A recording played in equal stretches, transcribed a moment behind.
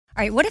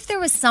All right, what if there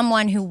was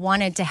someone who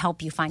wanted to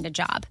help you find a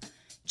job?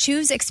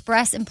 Choose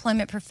Express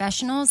Employment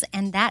Professionals,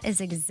 and that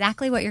is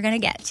exactly what you're going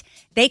to get.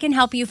 They can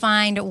help you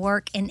find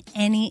work in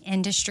any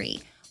industry.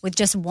 With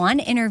just one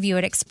interview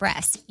at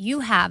Express,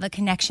 you have a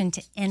connection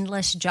to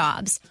endless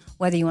jobs.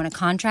 Whether you want a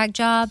contract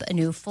job, a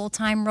new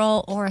full-time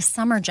role, or a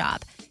summer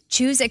job,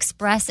 choose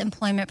Express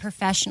Employment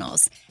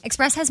Professionals.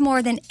 Express has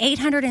more than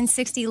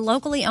 860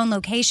 locally owned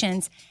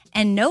locations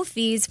and no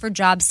fees for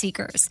job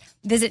seekers.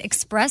 Visit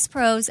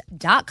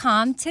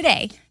expresspros.com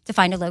today to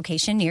find a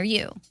location near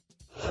you.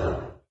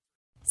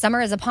 Summer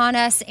is upon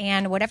us,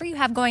 and whatever you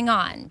have going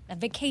on, a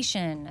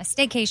vacation, a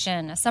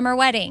staycation, a summer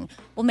wedding,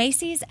 well,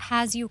 Macy's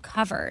has you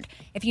covered.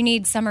 If you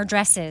need summer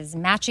dresses,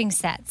 matching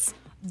sets,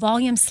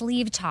 volume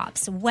sleeve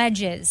tops,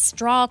 wedges,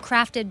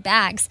 straw-crafted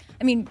bags,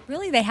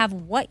 really they have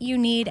what you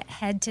need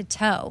head to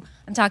toe.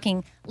 I'm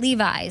talking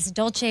Levi's,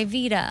 Dolce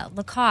Vita,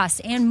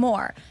 Lacoste, and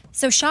more.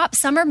 So shop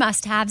summer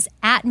must-haves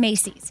at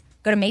Macy's.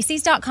 Go to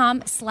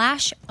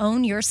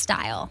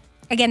Macys.com/ownyourstyle.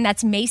 Again,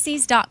 that's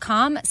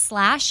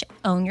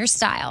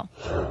Macys.com/ownyourstyle.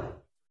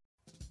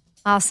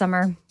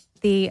 Summer,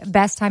 the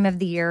best time of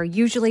the year,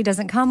 usually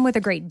doesn't come with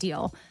a great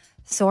deal.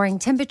 Soaring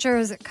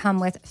temperatures come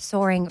with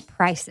soaring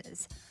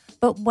prices.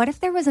 But what if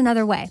there was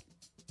another way?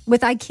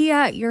 With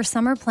IKEA, your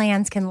summer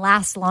plans can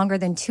last longer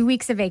than 2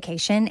 weeks of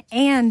vacation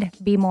and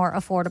be more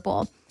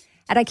affordable.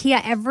 At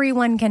IKEA,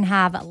 everyone can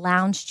have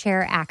lounge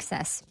chair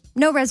access.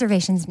 No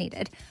reservations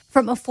needed.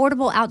 From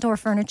affordable outdoor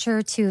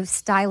furniture to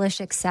stylish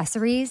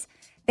accessories,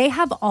 they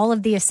have all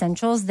of the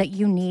essentials that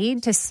you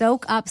need to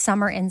soak up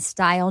summer in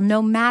style,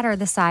 no matter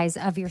the size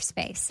of your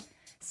space.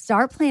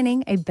 Start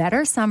planning a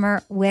better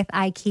summer with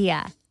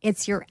IKEA.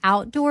 It's your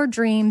outdoor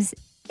dreams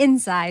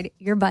inside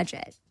your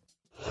budget.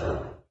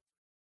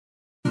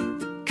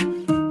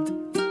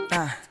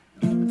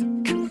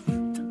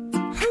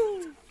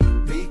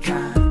 Be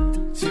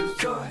kind, choose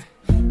joy,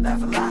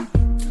 laugh a lot.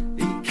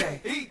 Be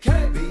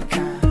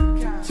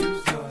kind,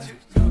 choose joy,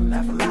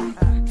 laugh a lot.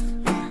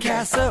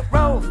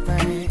 Casserole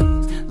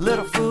thing.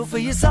 Little food for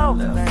your soul,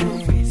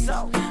 thing.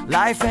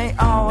 Life ain't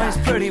always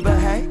pretty, but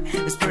hey,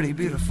 it's pretty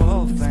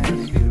beautiful,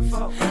 thing.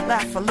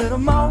 Laugh a little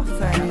more,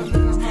 thing.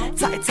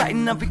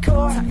 Tighten up your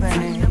core,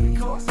 thing.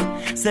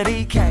 Said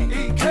EK,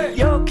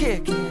 you're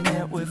kicking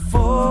it with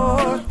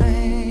 4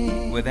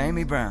 things. With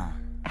Amy Brown.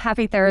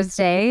 Happy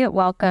Thursday.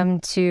 Welcome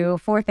to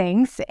 4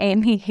 Things.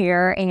 Amy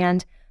here,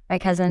 and my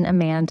cousin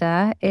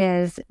Amanda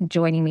is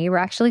joining me. We're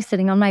actually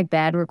sitting on my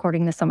bed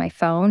recording this on my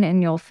phone,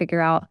 and you'll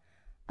figure out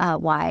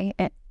why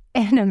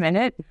in a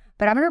minute,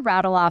 but I'm going to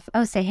rattle off.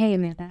 Oh, say hey,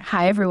 Amanda.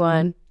 Hi,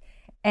 everyone.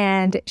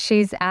 And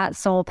she's at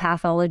Soul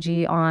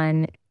Pathology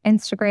on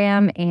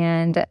Instagram,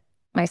 and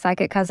my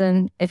psychic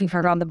cousin, if you've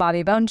heard her on the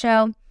Bobby Bone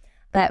Show.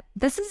 But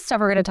this is stuff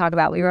we're going to talk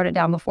about. We wrote it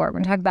down before. We're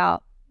going to talk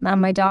about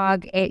my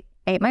dog ate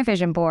my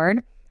vision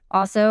board.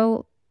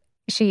 Also,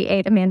 she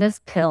ate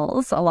Amanda's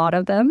pills, a lot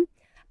of them.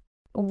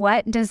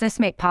 What does this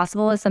make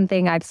possible is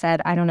something I've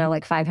said,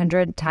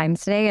 500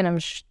 times today, and I'm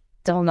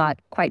still not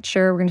quite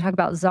sure. We're going to talk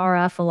about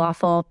Zara,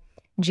 falafel,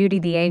 Judy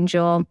the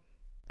Angel,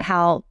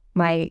 how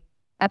my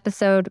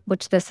episode,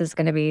 which this is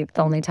going to be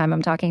the only time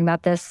I'm talking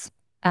about this,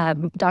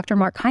 Dr.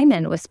 Mark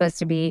Hyman was supposed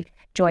to be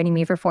joining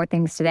me for 4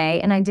 Things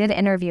today, and I did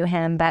interview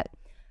him, but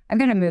I'm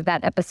going to move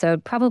that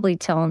episode probably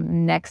till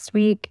next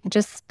week.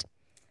 Just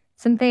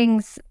some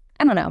things,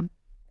 I don't know,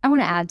 I want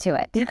to add to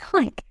it.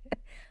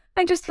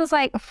 I just was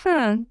like,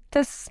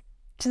 this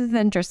is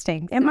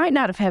interesting. It might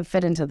not have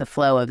fit into the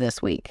flow of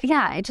this week.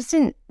 Yeah, it just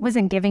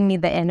wasn't giving me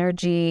the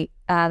energy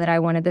that I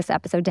wanted this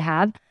episode to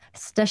have.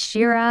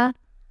 Stashira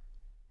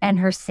and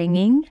her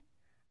singing,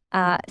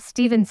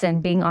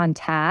 Stevenson being on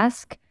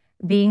task,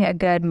 being a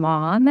good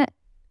mom,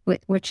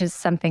 which is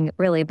something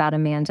really about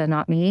Amanda,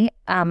 not me.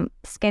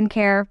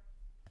 Skincare,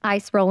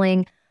 ice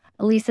rolling,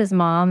 Lisa's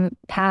mom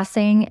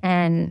passing,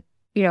 and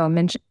I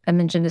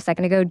mentioned a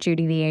second ago,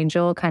 Judy the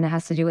Angel kind of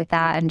has to do with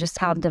that and just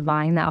how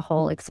divine that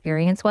whole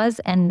experience was.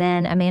 And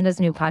then Amanda's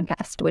new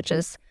podcast, which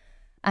is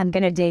going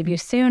to debut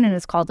soon, and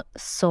it's called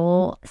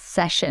Soul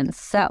Sessions.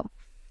 So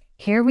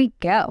here we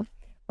go.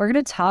 We're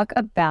going to talk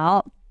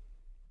about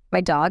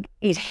my dog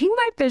eating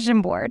my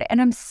vision board.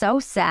 And I'm so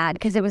sad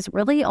because it was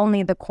really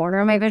only the corner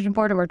of my vision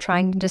board, and we're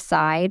trying to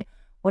decide,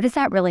 what does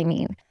that really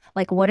mean?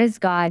 What is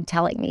God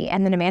telling me?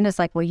 And then Amanda's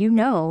like,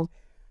 well,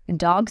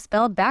 dog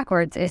spelled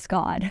backwards is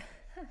God.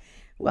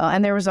 Well,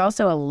 and there was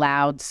also a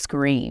loud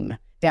scream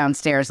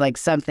downstairs, like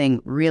something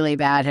really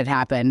bad had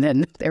happened,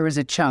 and there was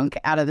a chunk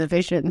out of the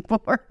vision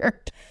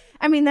board.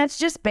 That's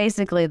just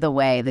basically the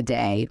way the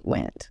day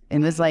went. It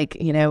was like,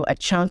 a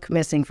chunk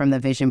missing from the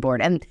vision board.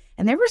 And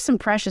there were some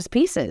precious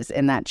pieces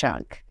in that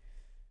chunk.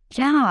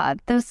 Yeah,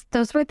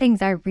 those were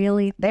things I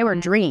really... They were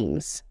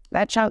dreams.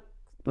 That chunk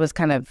was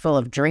kind of full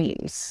of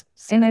dreams.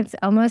 And it's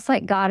almost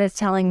like God is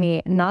telling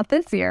me, not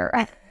this year.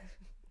 I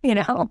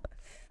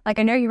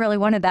know you really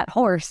wanted that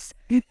horse.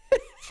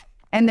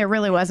 And there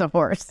really was a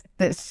horse.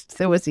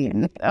 There was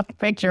a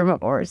picture of a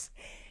horse.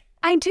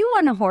 I do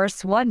want a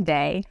horse one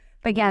day.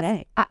 But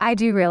yes, I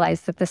do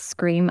realize that the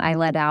scream I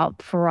let out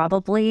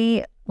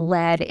probably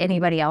led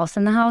anybody else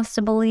in the house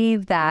to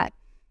believe that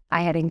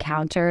I had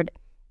encountered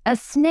a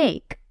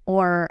snake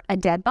or a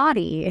dead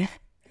body.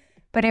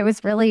 But it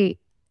was really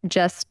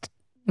just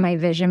my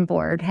vision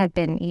board had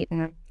been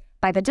eaten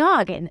by the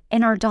dog. And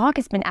our dog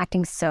has been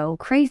acting so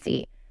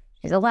crazy.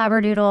 She's a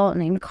Labradoodle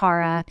named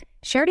Cara.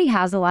 She already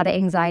has a lot of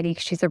anxiety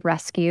because she's a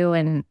rescue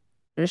and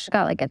she's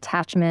got like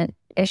attachment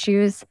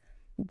issues.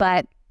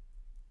 But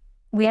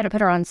we had to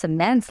put her on some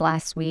meds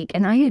last week,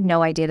 and I had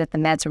no idea that the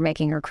meds were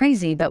making her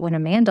crazy. But when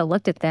Amanda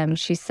looked at them,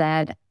 she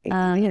said,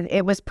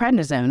 it was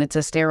prednisone. It's a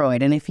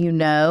steroid. And if you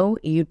know,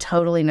 you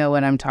totally know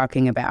what I'm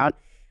talking about.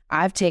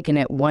 I've taken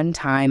it one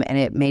time, and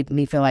it made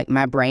me feel like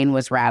my brain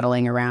was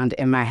rattling around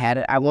in my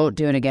head. I won't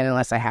do it again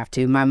unless I have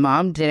to. My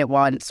mom did it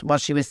once while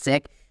she was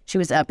sick. She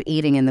was up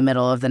eating in the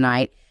middle of the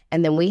night.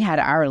 And then we had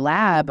our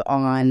lab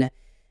on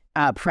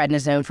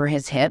prednisone for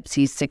his hips.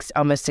 He's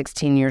almost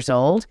 16 years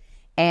old.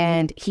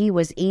 And he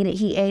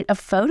ate a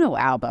photo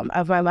album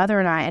of my mother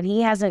and I, and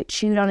he hasn't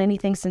chewed on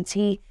anything since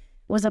he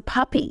was a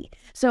puppy.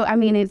 So, I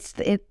mean,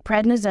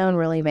 prednisone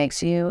really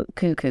makes you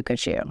cuckoo.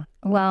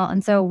 Well,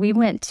 and so we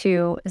went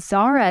to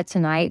Zara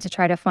tonight to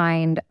try to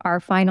find our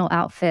final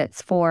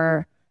outfits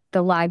for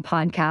the live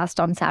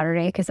podcast on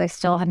Saturday, because I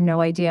still have no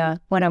idea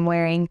what I'm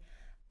wearing.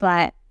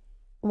 But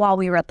while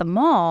we were at the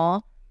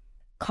mall,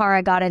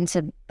 Cara got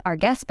into our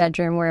guest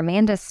bedroom where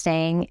Amanda's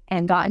staying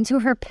and got into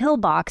her pill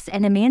box.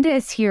 And Amanda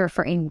is here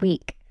for a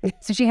week.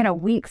 So she had a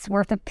week's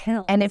worth of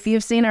pills. And if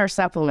you've seen our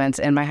supplements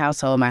in my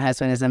household, my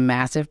husband is a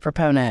massive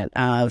proponent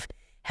of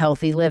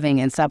healthy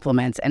living and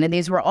supplements. And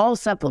these were all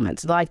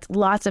supplements, like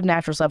lots of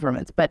natural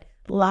supplements, but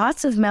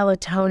lots of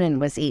melatonin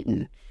was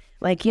eaten.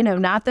 Like, you know,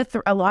 not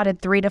the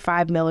allotted 3 to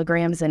 5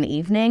 milligrams an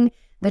evening,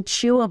 the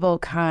chewable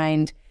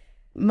kind,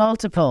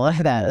 multiple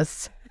of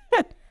those.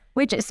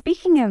 Which,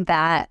 speaking of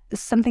that,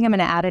 something I'm going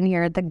to add in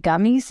here, the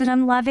gummies that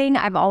I'm loving.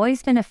 I've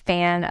always been a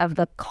fan of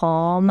the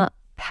Calm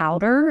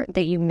powder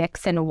that you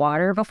mix in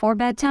water before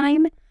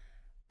bedtime.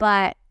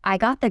 But I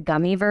got the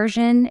gummy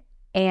version,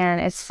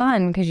 and it's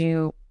fun because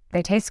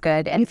they taste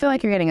good. And you feel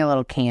like you're getting a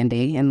little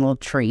candy and a little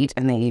treat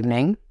in the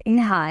evening.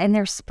 Yeah, and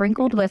they're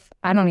sprinkled with,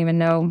 I don't even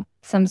know,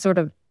 some sort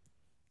of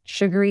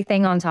sugary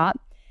thing on top.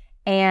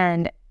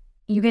 And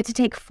you get to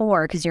take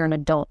 4 because you're an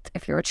adult.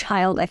 If you're a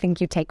child, I think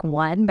you take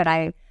 1, but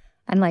I'm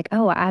like,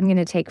 oh, I'm going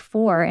to take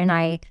 4. And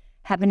I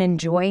have been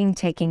enjoying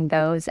taking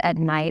those at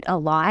night a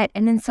lot.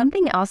 And then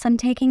something else I'm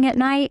taking at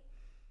night,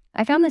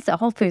 I found this at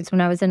Whole Foods when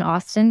I was in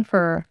Austin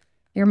for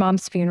your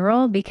mom's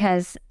funeral,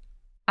 because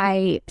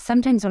I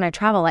sometimes when I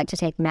travel like to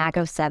take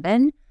Mago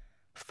 7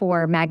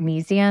 for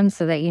magnesium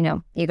so that, you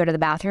know, you go to the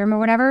bathroom or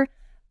whatever.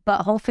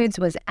 But Whole Foods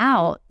was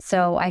out.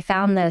 So I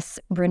found this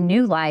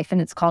Renew Life, and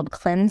it's called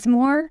Cleanse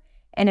More.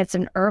 And it's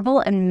an herbal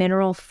and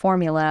mineral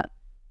formula,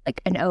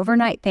 like an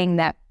overnight thing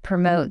that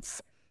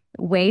promotes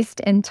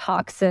waste and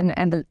toxin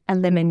and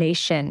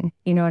elimination.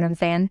 You know what I'm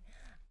saying?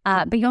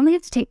 But you only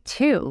have to take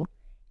 2,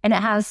 and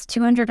it has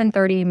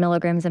 230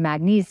 milligrams of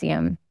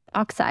magnesium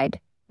oxide,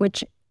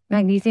 which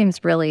magnesium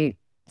is really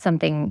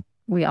something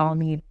we all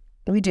need.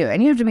 We do.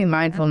 And you have to be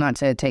mindful not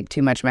to take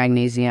too much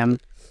magnesium.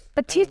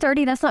 But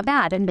 230, that's not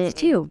bad. And it's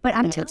 2. But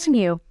I'm telling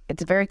you,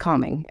 it's very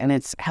calming and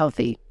it's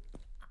healthy.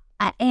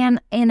 And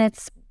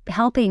it's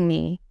helping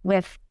me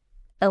with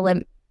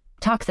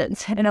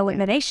toxins and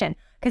elimination,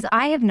 because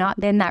I have not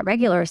been that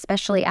regular,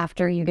 especially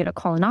after you get a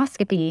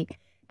colonoscopy.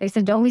 They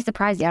said, don't be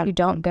surprised if you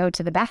don't go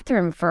to the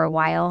bathroom for a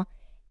while.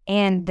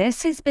 And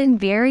this has been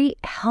very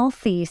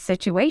healthy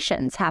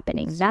situations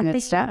happening. Nothing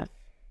stuff.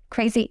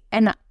 Crazy.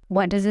 And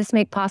what does this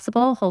make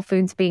possible? Whole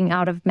Foods being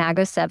out of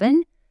Mago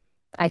 7.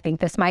 I think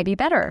this might be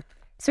better.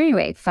 So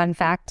anyway, fun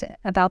fact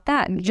about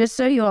that. Just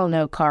so you all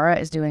know, Cara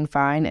is doing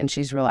fine and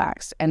she's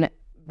relaxed. And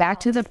back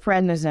to the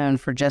prednisone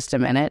for just a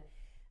minute.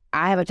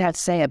 I have to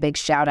say a big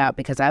shout out,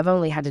 because I've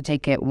only had to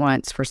take it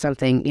once for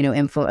something, you know,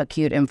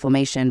 acute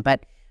inflammation.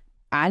 But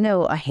I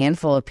know a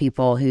handful of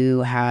people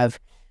who have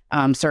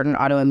certain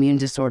autoimmune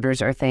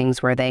disorders or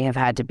things where they have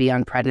had to be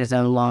on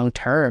prednisone long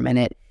term, and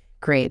it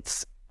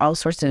creates all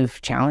sorts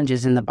of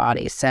challenges in the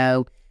body.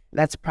 So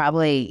that's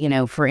probably, you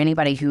know, for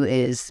anybody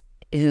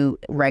who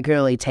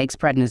regularly takes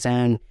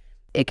prednisone,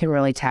 it can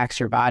really tax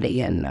your body.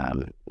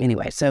 And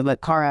anyway, so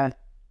but Cara,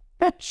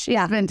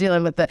 she's been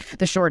dealing with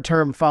the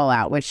short-term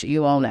fallout, which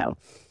you all know.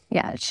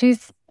 Yeah,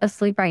 she's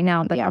asleep right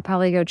now, but I'll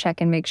probably go check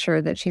and make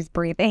sure that she's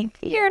breathing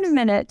here in a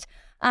minute.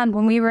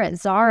 When we were at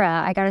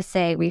Zara, I got to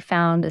say, we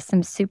found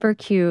some super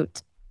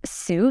cute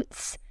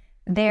suits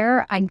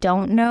there. I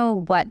don't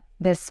know what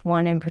this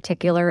one in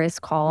particular is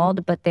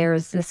called, but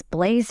there's this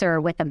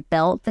blazer with a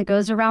belt that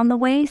goes around the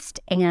waist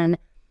and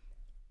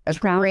a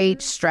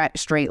great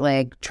straight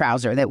leg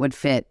trouser that would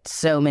fit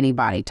so many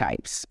body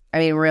types. I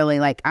mean, really,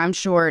 like, I'm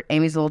short,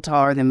 Amy's a little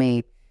taller than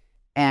me,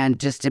 and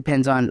just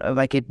depends on,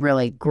 like, it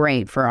really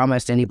great for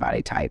almost any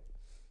body type.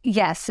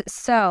 Yes.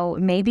 So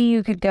maybe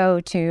you could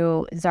go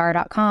to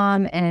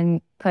Zara.com and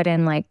put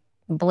in like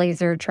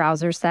blazer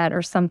trouser set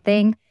or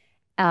something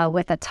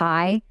with a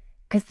tie,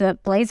 because the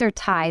blazer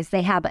ties,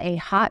 they have a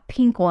hot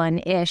pink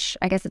one-ish.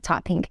 I guess it's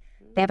hot pink.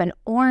 They have an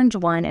orange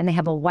one and they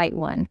have a white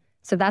one.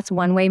 So that's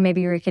one way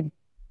maybe we could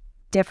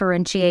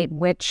differentiate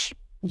which,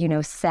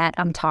 set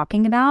I'm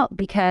talking about,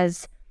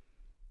 because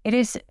it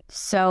is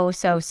so,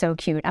 so, so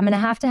cute. I'm going to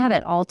have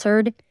it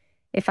altered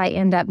if I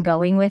end up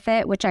going with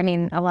it, which I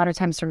mean, a lot of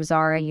times from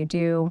Zara, you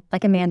do,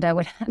 like Amanda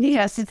would have.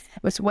 Yes, it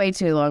was way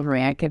too long for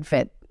me. I could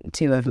fit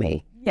two of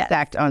me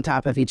stacked on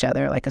top of each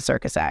other like a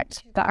circus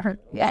act. Got her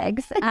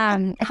legs.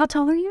 How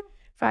tall are you?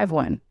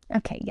 5'1".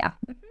 Okay, yeah.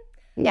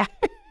 Yeah.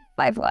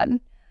 5'1".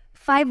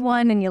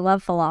 5'1", and you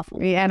love falafel.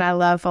 Yeah, and I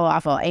love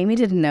falafel. Amy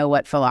didn't know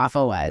what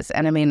falafel was.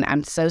 And I mean,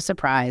 I'm so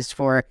surprised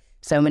for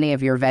so many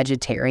of your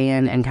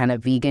vegetarian and kind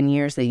of vegan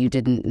years that you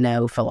didn't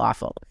know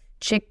falafel.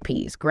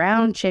 Chickpeas,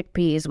 ground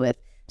chickpeas with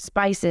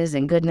spices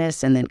and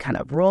goodness, and then kind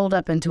of rolled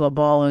up into a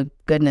ball of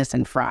goodness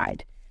and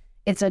fried.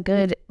 It's a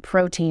good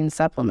protein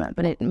supplement,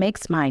 but it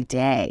makes my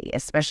day,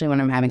 especially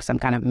when I'm having some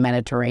kind of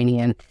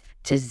Mediterranean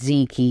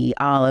tzatziki,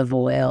 olive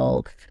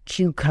oil,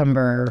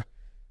 cucumber.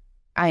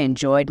 I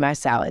enjoyed my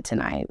salad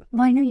tonight.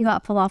 Well, I know you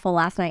got falafel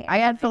last night. I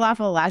had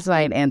falafel last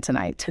night and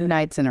tonight, 2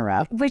 nights in a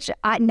row.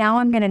 Now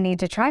I'm going to need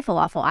to try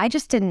falafel. I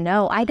just didn't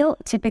know. I don't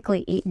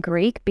typically eat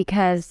Greek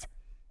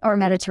or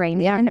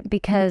Mediterranean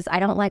because I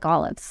don't like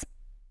olives.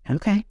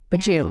 Okay.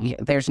 But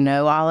there's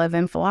no olive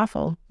in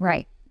falafel.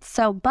 Right.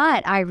 So,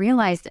 but I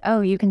realized,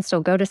 you can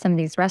still go to some of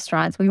these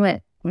restaurants. We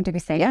went, what did we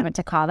say? We went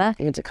to Cava.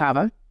 We went to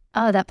Cava.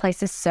 Oh, that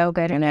place is so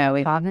good. I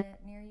know. Cava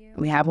near you?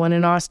 We have one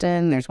in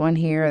Austin. There's one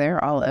here.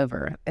 They're all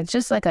over. It's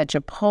just like a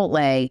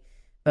Chipotle,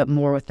 but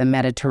more with the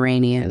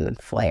Mediterranean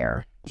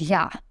flair.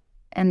 Yeah.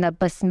 And the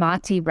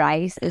basmati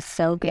rice is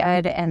so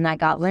good. And I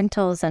got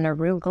lentils and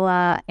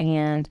arugula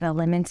and the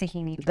lemon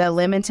tahini. The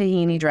lemon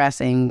tahini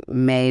dressing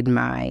made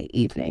my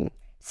evening.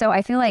 So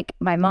I feel like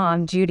my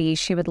mom, Judy,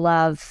 she would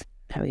love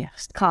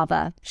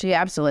Cava. She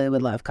absolutely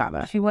would love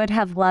Cava. She would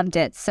have loved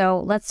it.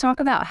 So let's talk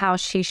about how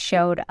she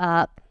showed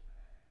up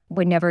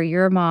whenever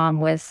your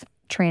mom was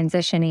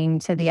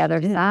transitioning to the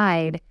other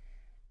side.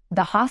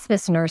 The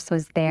hospice nurse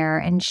was there,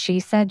 and she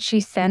said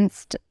she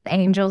sensed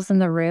angels in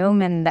the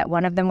room and that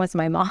one of them was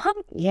my mom.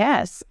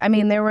 Yes. I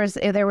mean, there was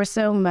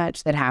so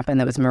much that happened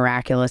that was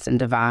miraculous and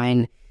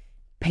divine,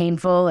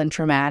 painful and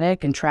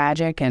traumatic and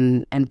tragic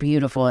and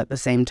beautiful at the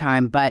same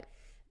time. But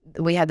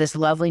we had this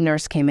lovely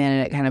nurse came in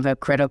at kind of a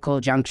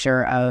critical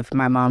juncture of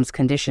my mom's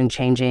condition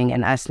changing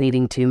and us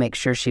needing to make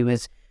sure she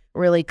was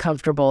really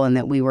comfortable and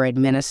that we were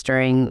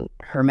administering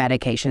her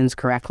medications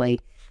correctly.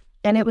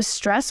 And it was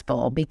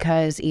stressful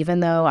because even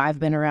though I've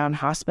been around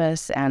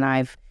hospice and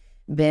I've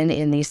been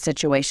in these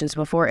situations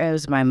before, it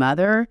was my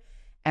mother,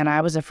 and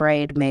I was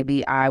afraid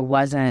maybe I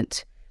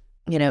wasn't,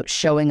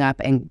 showing up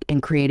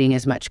and creating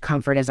as much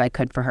comfort as I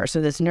could for her. So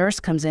this nurse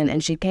comes in,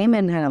 and she came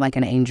in kind of like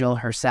an angel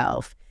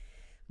herself,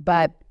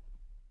 but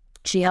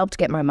she helped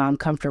get my mom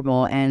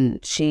comfortable.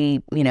 And she,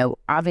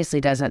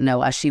 obviously doesn't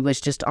know us. She was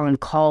just on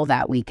call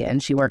that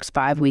weekend. She works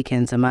 5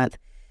 weekends a month,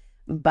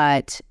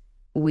 but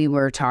we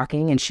were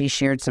talking and she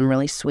shared some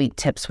really sweet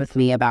tips with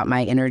me about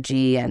my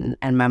energy and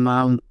my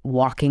mom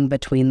walking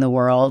between the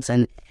worlds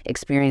and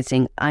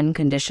experiencing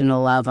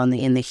unconditional love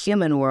in the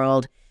human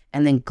world,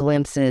 and then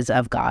glimpses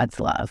of God's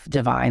love,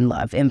 divine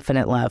love,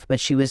 infinite love.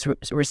 But she was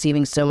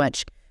receiving so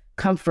much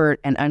comfort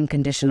and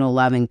unconditional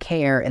love and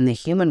care in the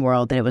human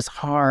world that it was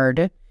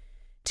hard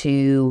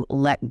to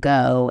let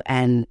go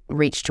and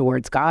reach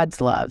towards God's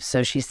love.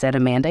 So she said,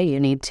 Amanda, you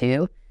need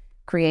to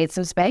create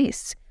some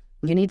space.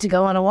 You need to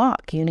go on a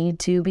walk. You need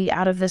to be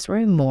out of this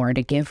room more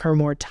to give her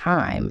more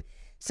time.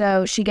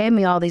 So she gave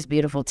me all these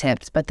beautiful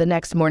tips. But the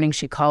next morning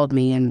she called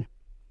me, and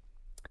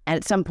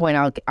at some point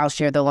I'll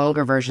share the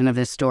longer version of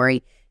this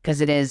story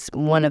because it is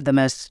one of the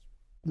most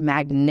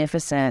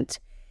magnificent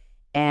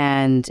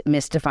and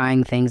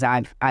mystifying things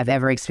I've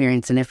ever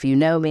experienced. And if you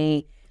know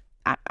me,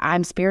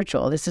 I'm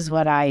spiritual. This is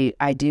what I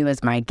do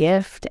as my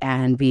gift,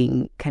 and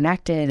being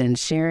connected and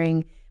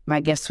sharing my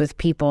gifts with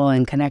people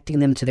and connecting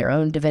them to their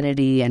own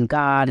divinity and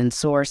God and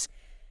source.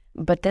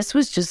 But this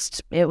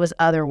was it was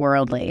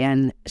otherworldly.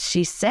 And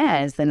she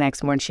says the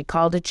next morning, she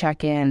called to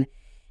check in,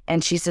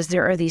 and she says,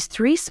 there are these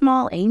 3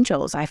 small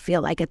angels, I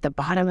feel like, at the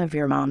bottom of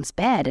your mom's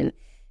bed. And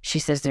she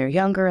says they're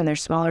younger and they're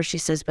smaller. She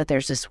says, but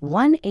there's this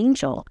one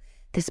angel,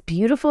 this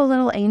beautiful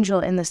little angel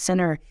in the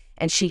center,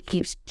 and she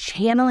keeps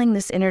channeling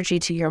this energy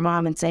to your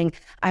mom and saying,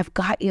 I've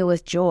got you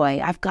with joy.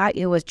 I've got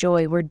you with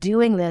joy. We're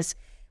doing this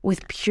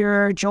with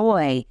pure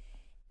joy.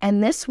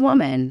 And this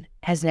woman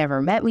has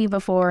never met me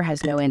before,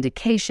 has no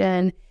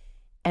indication.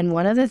 And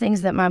one of the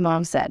things that my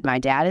mom said, my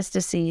dad is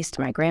deceased,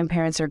 my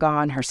grandparents are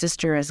gone, her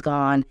sister is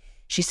gone.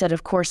 She said,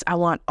 of course, I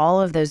want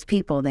all of those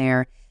people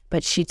there.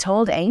 But she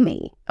told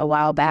Amy a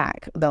while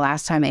back, the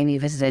last time Amy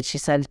visited, she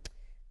said,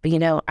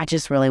 but I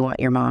just really want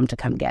your mom to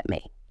come get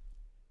me.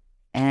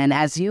 And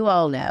as you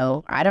all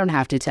know, I don't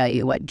have to tell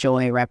you what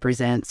joy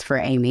represents for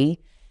Amy,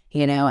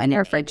 and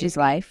her friend Judy's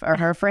life, or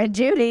her friend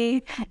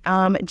Judy,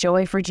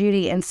 joy for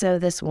Judy. And so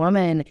this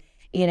woman,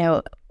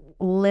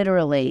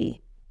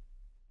 literally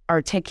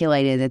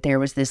articulated that there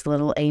was this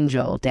little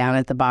angel down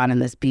at the bottom,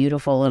 this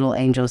beautiful little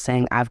angel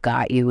saying, I've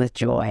got you with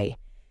joy.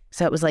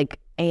 So it was like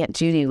Aunt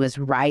Judy was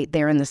right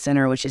there in the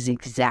center, which is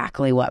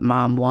exactly what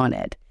Mom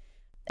wanted.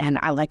 And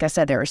like I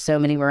said, there are so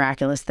many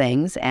miraculous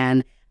things,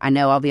 and I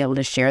know I'll be able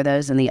to share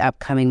those in the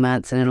upcoming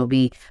months, and it'll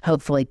be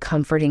hopefully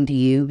comforting to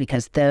you,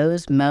 because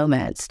those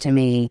moments to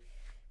me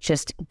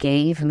just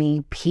gave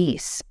me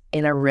peace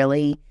in a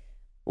really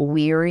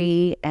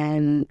weary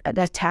and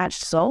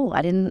attached soul.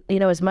 I didn't,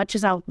 as much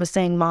as I was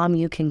saying, Mom,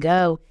 you can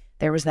go,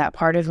 there was that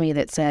part of me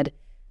that said,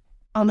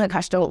 oh my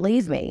gosh, don't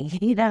leave me,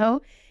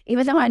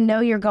 even though I know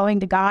you're going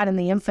to God and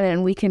the infinite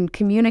and we can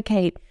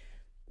communicate,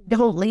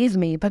 don't leave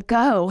me, but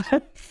go.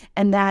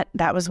 And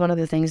that was one of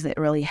the things that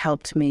really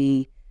helped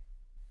me,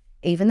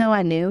 even though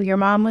I knew your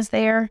mom was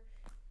there.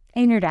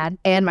 And your dad.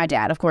 And my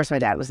dad. Of course, my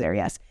dad was there,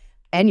 yes.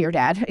 And your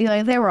dad.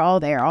 They were all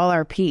there, all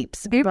our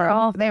peeps. They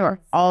were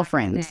all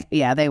friends.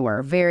 Yeah, they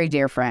were very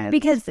dear friends.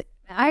 Because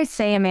I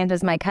say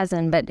Amanda's my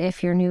cousin, but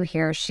if you're new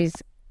here, she's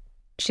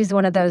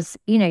one of those,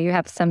 you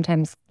have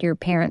sometimes your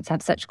parents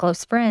have such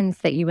close friends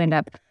that you end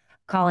up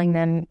calling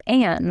them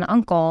aunt and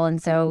uncle.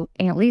 And so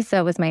Aunt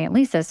Lisa was my Aunt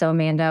Lisa. So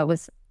Amanda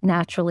was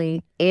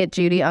naturally Aunt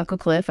Judy, Uncle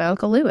Cliff,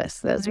 Uncle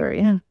Lewis. Those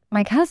were,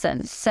 my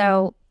cousins.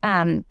 So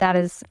that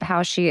is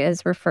how she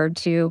is referred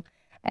to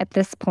at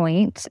this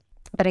point.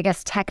 But I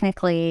guess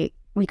technically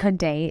we could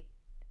date.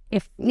 We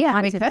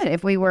could.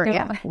 If we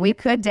were, we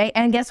could date.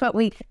 And guess what?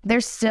 We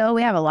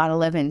have a lot of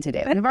living to do.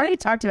 And we've already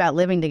talked about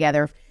living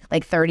together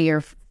like 30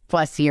 or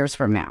plus years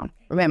from now.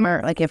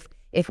 Remember, like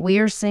if we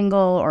are single,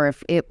 or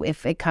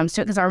if it comes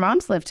to it, because our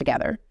moms lived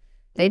together.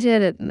 They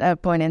did at a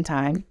point in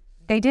time.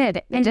 They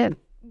did.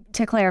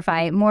 To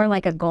clarify, more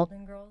like a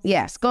Golden Girls?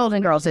 Yes,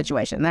 Golden Girl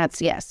situation.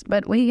 That's, yes.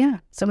 But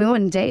so we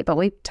wouldn't date, but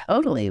we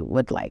totally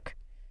would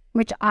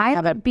which I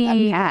have a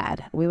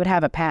pad. We would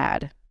have a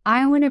pad.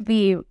 I want to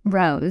be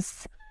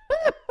Rose.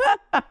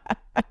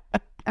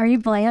 Are you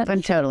Blanche?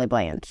 I'm totally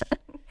Blanche.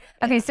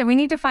 Okay, so we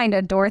need to find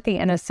a Dorothy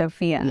and a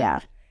Sophia. Yeah.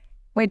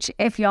 Which,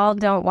 if y'all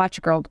don't watch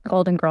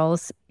Golden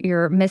Girls,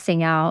 you're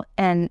missing out.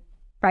 And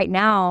right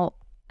now,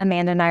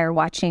 Amanda and I are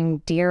watching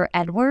Dear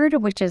Edward,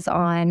 which is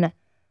on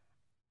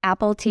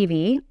Apple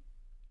TV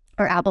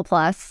or Apple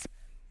Plus.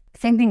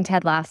 Same thing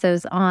Ted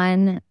Lasso's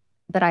on,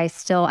 but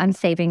I'm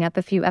saving up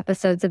a few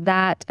episodes of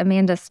that.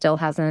 Amanda still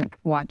hasn't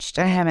watched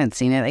it. I haven't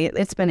seen it.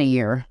 It's been a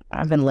year.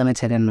 I've been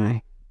limited in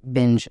my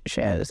binge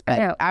shows,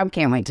 but I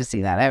can't wait to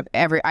see that.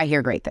 I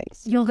hear great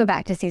things. You'll go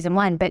back to season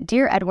 1, but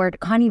Dear Edward,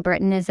 Connie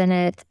Britton is in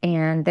it,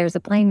 and there's a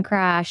plane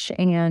crash,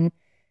 and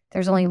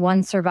there's only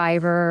one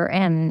survivor,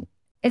 and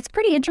it's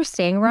pretty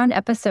interesting. We're on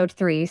episode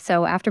 3,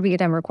 so after we get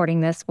done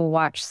recording this, we'll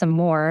watch some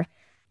more.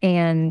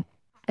 And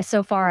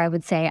so far, I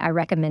would say I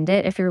recommend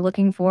it if you're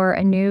looking for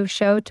a new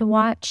show to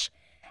watch.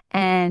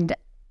 And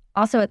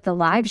also at the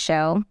live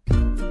show,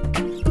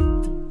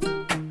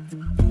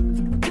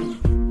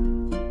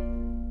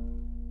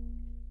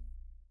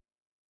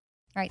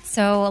 all right,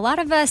 so a lot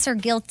of us are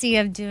guilty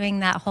of doing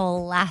that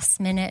whole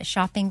last-minute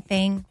shopping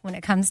thing when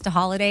it comes to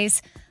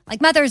holidays,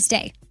 like Mother's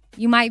Day.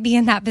 You might be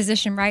in that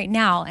position right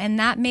now, and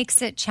that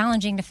makes it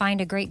challenging to find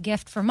a great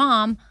gift for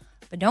Mom.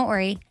 But don't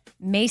worry,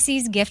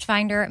 Macy's Gift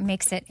Finder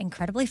makes it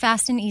incredibly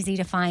fast and easy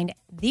to find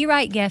the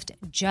right gift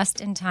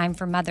just in time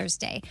for Mother's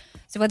Day.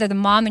 So whether the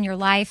mom in your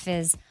life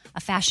is a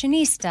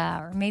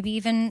fashionista, or maybe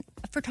even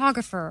a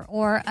photographer,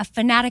 or a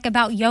fanatic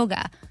about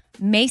yoga,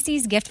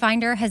 Macy's Gift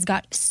Finder has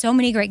got so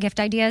many great gift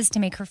ideas to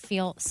make her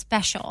feel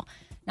special.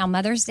 Now,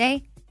 Mother's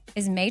Day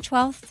is May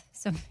 12th,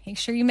 so make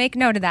sure you make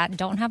note of that.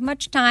 Don't have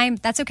much time.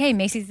 That's okay.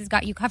 Macy's has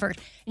got you covered.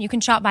 And you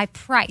can shop by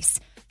price,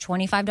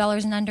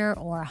 $25 and under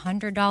or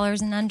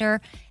 $100 and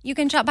under. You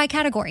can shop by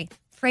category,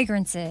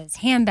 fragrances,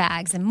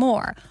 handbags, and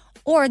more.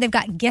 Or they've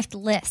got gift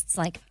lists,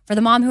 like for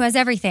the mom who has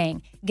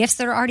everything, gifts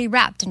that are already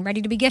wrapped and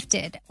ready to be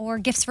gifted, or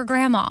gifts for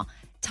grandma.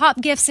 Top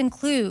gifts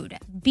include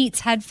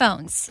Beats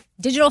headphones,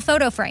 digital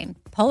photo frame,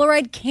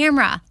 Polaroid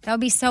camera. That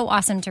would be so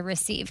awesome to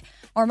receive.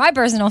 Or my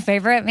personal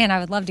favorite, man, I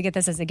would love to get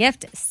this as a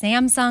gift,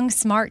 Samsung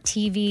Smart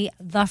TV,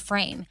 The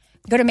Frame.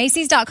 Go to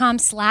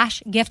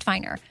Macy's.com/gift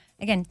finder.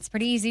 Again, it's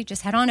pretty easy.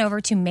 Just head on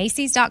over to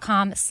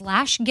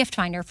Macy's.com/gift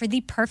finder for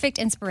the perfect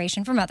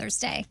inspiration for Mother's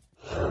Day.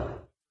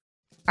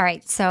 All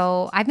right,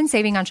 so I've been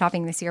saving on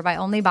shopping this year by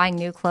only buying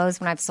new clothes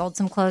when I've sold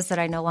some clothes that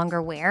I no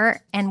longer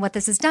wear. And what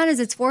this has done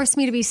is it's forced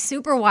me to be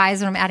super wise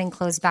when I'm adding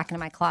clothes back into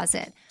my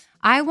closet.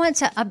 I want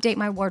to update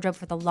my wardrobe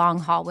for the long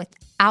haul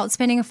without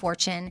spending a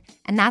fortune,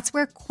 and that's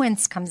where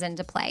Quince comes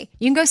into play.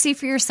 You can go see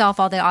for yourself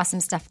all the awesome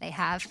stuff they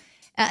have,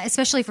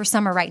 especially for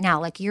summer right now,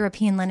 like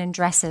European linen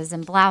dresses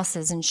and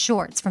blouses and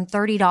shorts from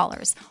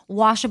 $30,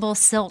 washable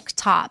silk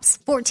tops,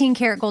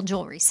 14-karat gold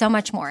jewelry, so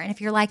much more. And if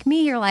you're like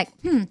me, you're like,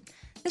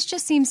 this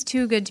just seems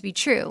too good to be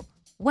true.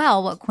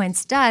 Well, what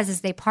Quince does is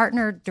they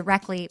partner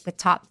directly with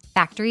top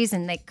factories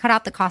and they cut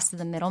out the cost of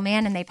the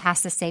middleman and they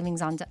pass the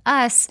savings on to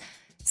us.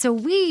 So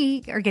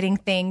we are getting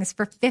things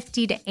for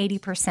 50 to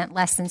 80%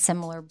 less than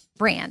similar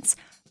brands.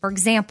 For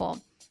example,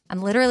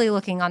 I'm literally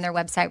looking on their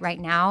website right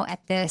now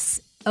at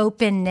this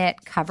open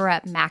knit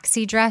cover-up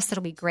maxi dress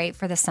that'll be great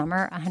for the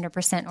summer,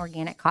 100%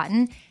 organic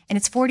cotton, and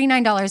it's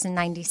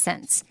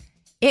 $49.90.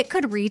 It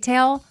could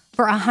retail for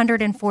for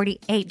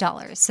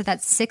 $148. So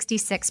that's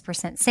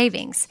 66%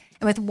 savings.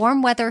 And with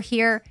warm weather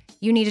here,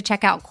 you need to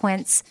check out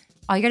Quince.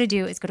 All you got to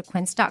do is go to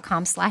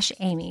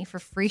quince.com/Amy for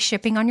free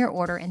shipping on your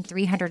order and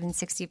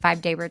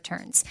 365-day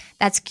returns.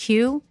 That's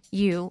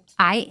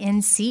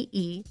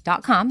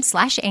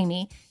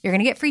QUINCE.com/Amy. You're going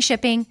to get free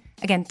shipping.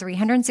 Again,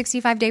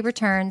 365-day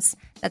returns.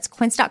 That's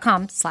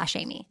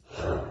quince.com/Amy.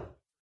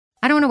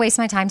 I don't want to waste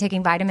my time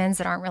taking vitamins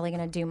that aren't really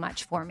going to do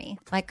much for me.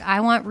 Like,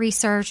 I want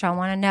research. I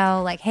want to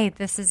know, like, hey,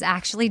 this is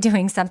actually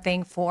doing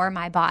something for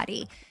my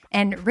body.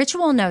 And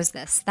Ritual knows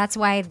this. That's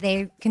why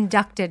they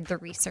conducted the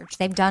research.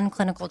 They've done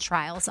clinical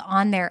trials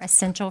on their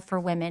Essential for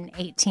Women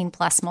 18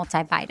 Plus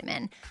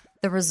multivitamin.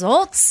 The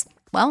results?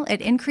 Well, it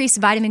increased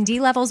vitamin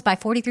D levels by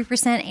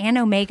 43% and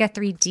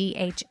omega-3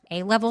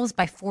 DHA levels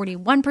by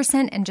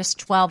 41% in just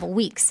 12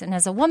 weeks. And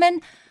as a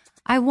woman,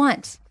 I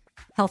want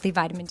healthy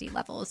vitamin D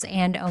levels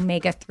and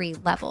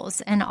omega-3 levels.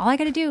 And all I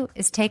got to do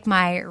is take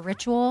my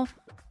Ritual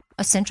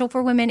Essential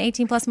for Women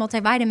 18 Plus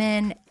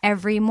multivitamin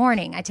every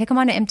morning. I take them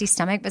on an empty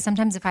stomach, but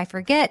sometimes if I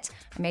forget,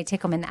 I may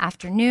take them in the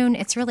afternoon.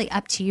 It's really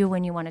up to you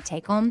when you want to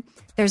take them.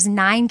 There's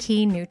 9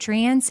 key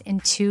nutrients in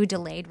 2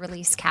 delayed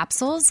release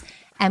capsules.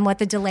 And what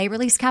the delayed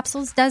release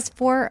capsules does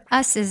for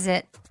us is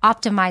it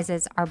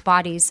optimizes our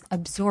body's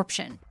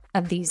absorption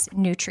of these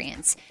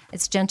nutrients.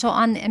 It's gentle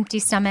on the empty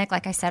stomach.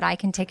 Like I said, I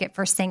can take it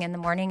first thing in the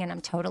morning and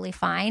I'm totally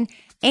fine.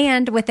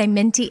 And with a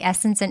minty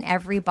essence in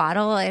every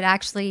bottle, it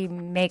actually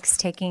makes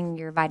taking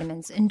your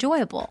vitamins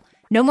enjoyable.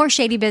 No more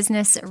shady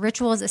business.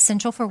 Ritual is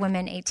Essential for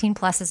Women 18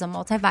 Plus is a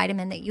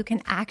multivitamin that you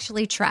can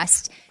actually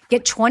trust.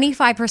 Get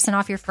 25%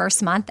 off your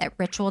first month at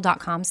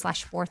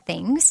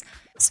ritual.com/4things.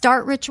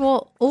 Start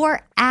Ritual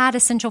or add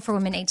Essential for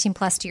Women 18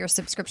 Plus to your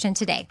subscription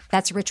today.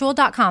 That's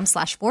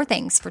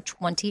ritual.com/4things for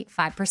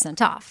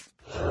 25% off.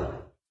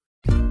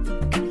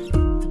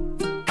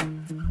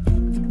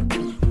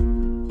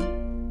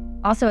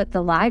 Also at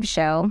the live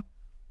show,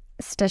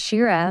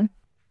 Stashira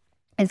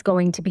is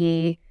going to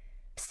be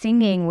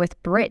singing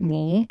with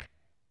Brittany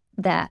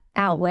that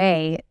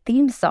Outweigh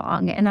theme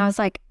song. And I was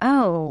like,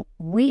 oh,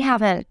 we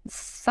haven't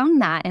sung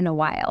that in a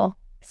while.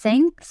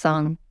 Sang or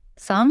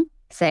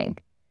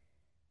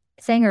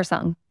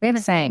sung? We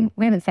haven't sang.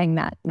 We haven't sang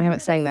that. We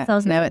haven't sang that. No,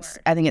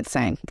 I think it's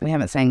sang. We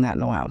haven't sang that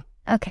in a while.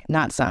 Okay.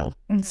 Not sung.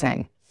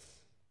 Sang.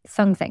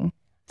 Sing.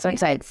 So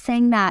I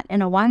sang that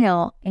in a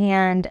while.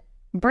 And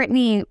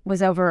Brittany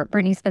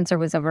Spencer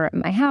was over at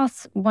my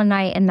house one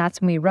night, and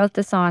that's when we wrote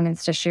the song, and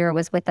Stashira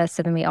was with us,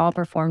 so then we all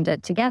performed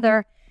it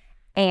together.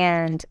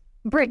 And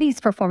Brittany's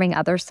performing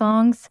other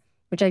songs,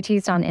 which I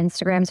teased on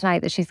Instagram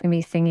tonight that she's going to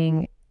be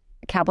singing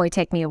Cowboy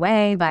Take Me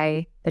Away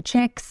by the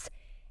Chicks,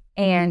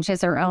 and she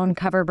has her own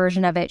cover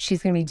version of it.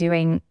 She's going to be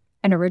doing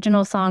an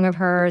original song of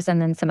hers and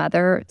then some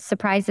other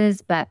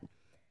surprises, but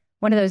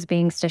one of those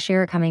being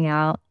Stashira coming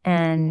out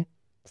and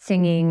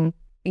singing,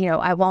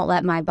 I won't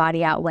let my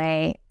body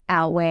outweigh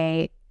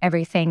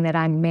everything that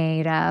I'm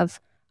made of.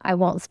 I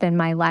won't spend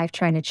my life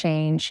trying to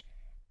change,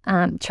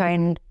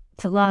 trying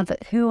to love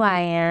who I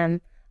am.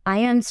 I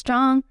am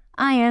strong.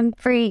 I am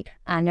free.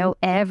 I know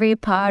every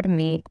part of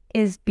me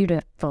is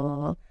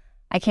beautiful.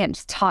 I can't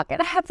just talk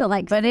it. I have to I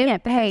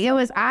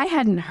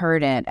hadn't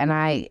heard it, and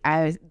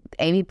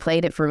Amy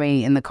played it for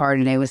me in the car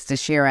today with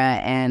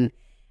Stashira, and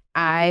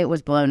I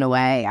was blown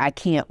away. I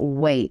can't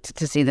wait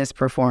to see this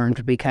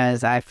performed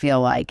because I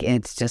feel like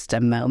it's just a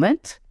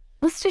moment.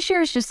 Well,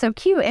 Stashira is just so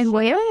cute. And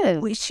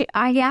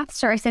I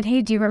asked her, I said,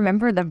 hey, do you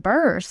remember the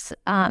verse,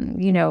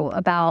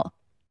 about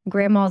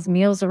grandma's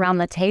meals around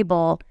the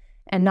table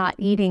and not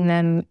eating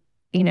them,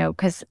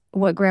 because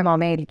what grandma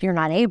made, you're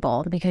not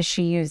able, because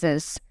she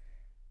uses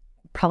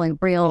probably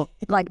real,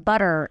 like,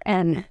 butter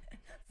and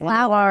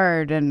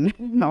flour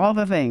and all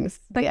the things.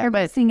 But you're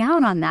missing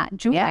out on that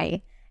joy. Yeah.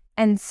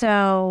 And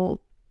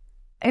so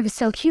it was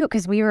so cute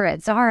because we were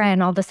at Zara,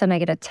 and all of a sudden I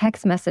get a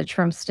text message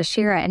from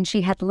Stashira, and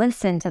she had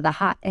listened to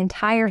the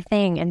entire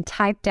thing and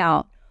typed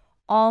out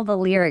all the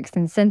lyrics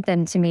and sent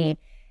them to me.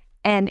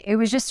 And it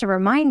was just a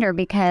reminder,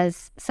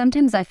 because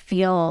sometimes I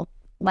feel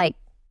like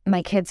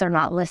my kids are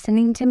not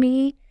listening to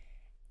me.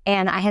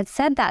 And I had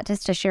said that to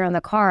Stashira in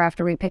the car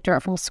after we picked her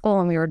up from school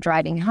and we were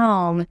driving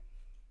home.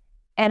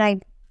 And I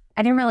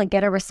didn't really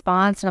get a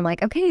response. And I'm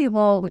like, okay,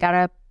 well, we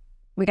gotta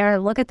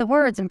look at the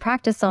words and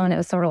practice on it. It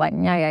was sort of like,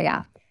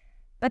 yeah.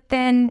 But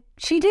then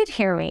she did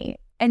hear me,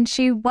 and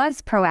she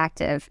was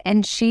proactive,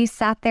 and she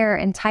sat there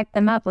and typed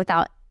them up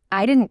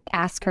I didn't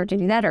ask her to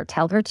do that or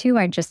tell her to.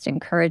 I just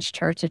encouraged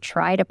her to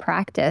try to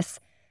practice.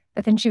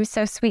 But then she was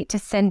so sweet to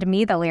send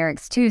me the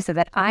lyrics too, so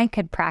that I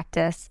could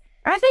practice.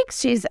 I think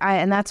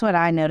and that's what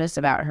I notice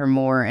about her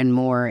more and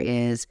more,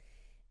 is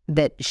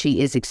that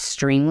she is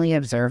extremely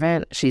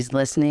observant. She's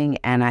listening,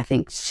 and I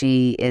think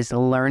she is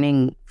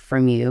learning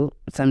from you.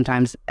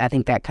 Sometimes I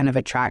think that kind of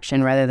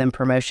attraction rather than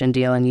promotion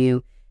deal, and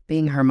you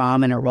being her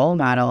mom and a role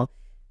model,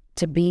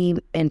 to be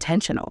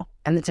intentional.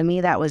 And to me,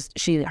 that was,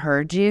 she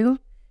heard you,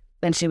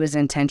 and she was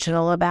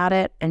intentional about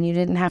it, and you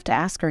didn't have to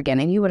ask her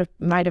again. And you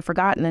might have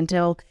forgotten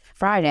until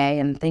Friday,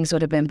 and things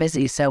would have been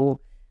busy.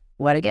 So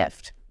what a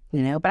gift,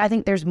 But I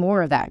think there's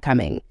more of that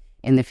coming.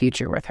 in the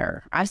future with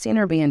her. I've seen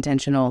her be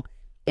intentional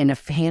in a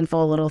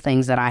handful of little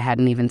things that I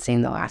hadn't even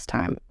seen the last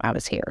time I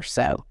was here.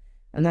 So,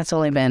 and that's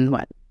only been,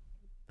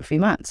 a few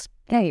months.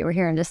 Yeah, you were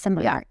here in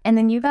December. Yeah. And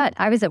then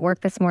I was at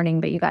work this morning,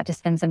 but you got to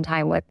spend some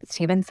time with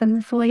Stevenson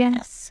this weekend.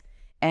 Yes.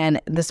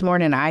 And this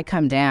morning I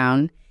come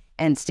down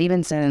and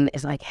Stevenson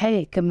is like,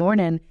 hey, good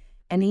morning.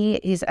 And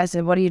I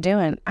said, what are you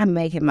doing? I'm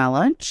making my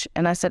lunch.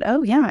 And I said,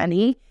 oh yeah. And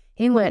he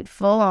went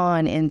full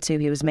on into,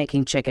 he was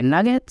making chicken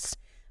nuggets.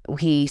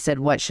 He said,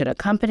 what should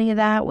accompany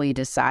that? We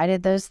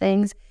decided those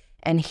things.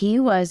 And he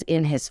was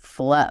in his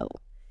flow.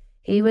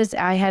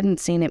 I hadn't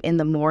seen him in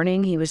the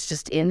morning. He was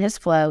just in his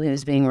flow. He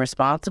was being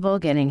responsible,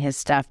 getting his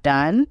stuff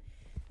done.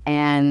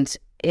 And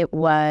it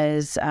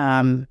was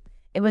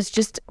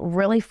just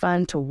really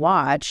fun to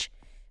watch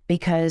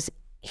because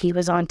he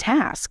was on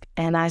task.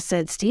 And I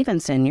said,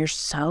 Stevenson, you're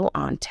so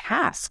on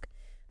task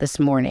this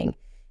morning.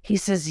 He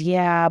says,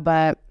 yeah,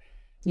 but,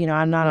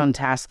 I'm not on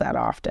task that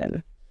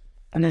often.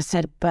 And I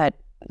said, but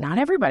not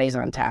everybody's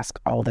on task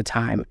all the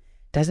time.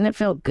 Doesn't it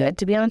feel good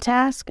to be on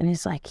task? And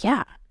he's like,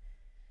 yeah.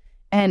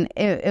 And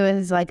it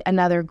was like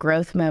another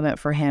growth moment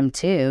for him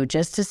too,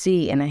 just to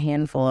see in a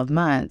handful of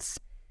months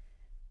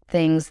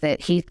things that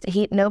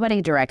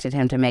nobody directed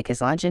him to make his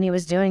lunch, and he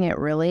was doing it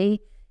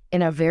really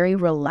in a very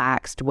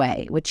relaxed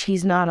way, which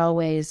he's not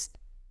always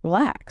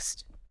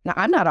relaxed. Now,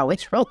 I'm not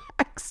always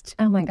relaxed.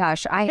 Oh my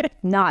gosh, I have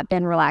not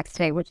been relaxed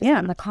today, which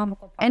is the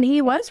comical part. And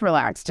he was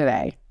relaxed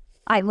today.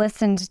 I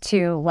listened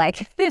to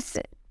this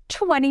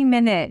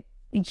 20-minute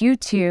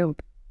YouTube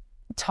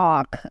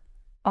talk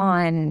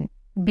on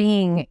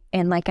being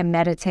in a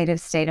meditative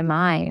state of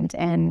mind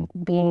and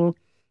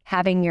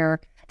having your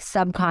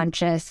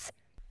subconscious,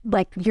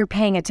 you're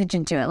paying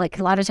attention to it.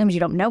 A lot of times you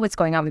don't know what's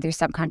going on with your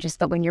subconscious,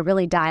 but when you're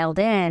really dialed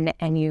in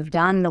and you've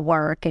done the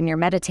work and you're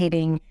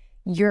meditating,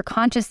 your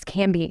conscious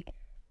can be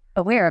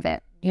aware of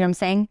it. You know what I'm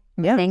saying?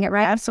 Yeah, saying it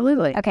right?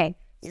 Absolutely. Okay.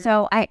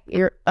 So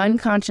your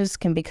unconscious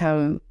can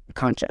become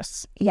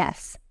conscious.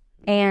 Yes.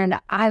 And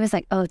I was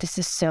like, oh, this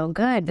is so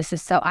good.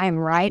 I'm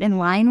right in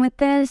line with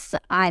this.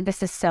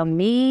 This is so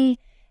me.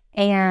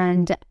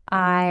 And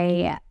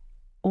I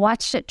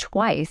watched it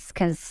twice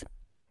because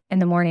in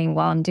the morning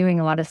while I'm doing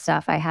a lot of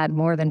stuff, I had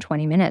more than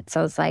 20 minutes. So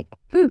I was like,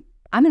 I'm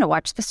going to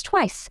watch this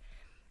twice.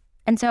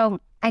 And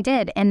so I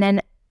did. And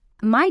then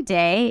my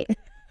day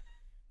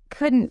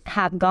couldn't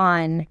have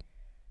gone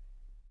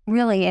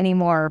really any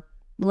more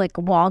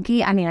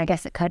wonky. I mean, I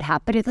guess it could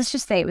have, but let's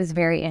just say it was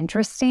very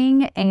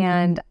interesting.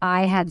 And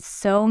I had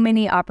so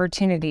many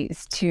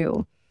opportunities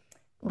to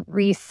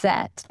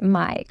reset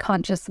my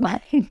conscious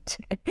mind.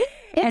 It's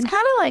kind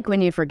of like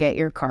when you forget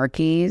your car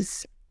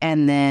keys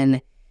and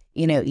then,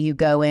 you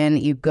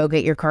go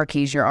get your car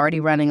keys, you're already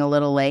running a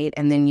little late,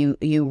 and then you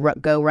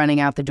go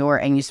running out the door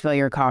and you spill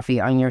your coffee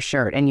on your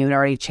shirt and you'd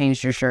already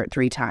changed your shirt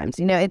 3 times.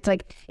 It's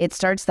like it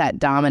starts that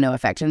domino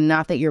effect. And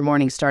not that your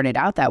morning started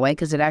out that way,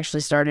 because it actually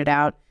started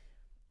out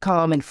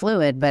calm and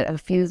fluid, but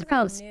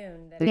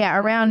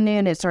around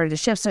noon it started to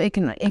shift. So it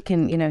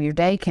can your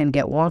day can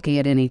get wonky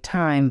at any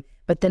time,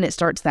 but then it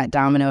starts that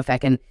domino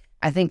effect. And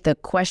I think the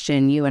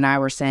question you and I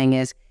were saying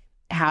is,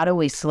 how do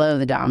we slow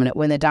the domino?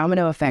 When the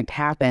domino effect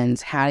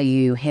happens, how do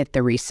you hit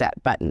the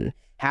reset button?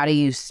 How do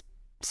you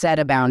set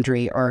a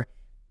boundary or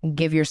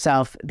give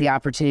yourself the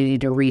opportunity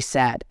to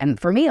reset? And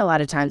for me, a lot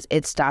of times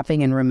it's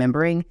stopping and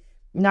remembering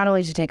not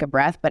only to take a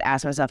breath, but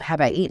ask myself, have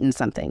I eaten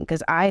something?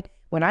 Because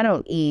when I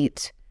don't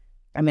eat,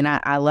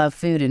 I love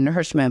food and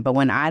nourishment, but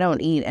when I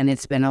don't eat and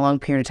it's been a long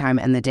period of time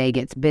and the day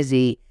gets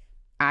busy,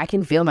 I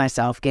can feel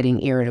myself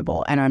getting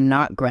irritable and I'm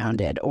not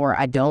grounded, or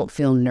I don't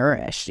feel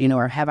nourished,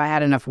 or have I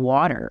had enough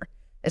water?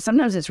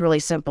 Sometimes it's really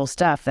simple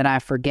stuff that I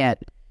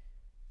forget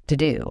to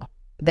do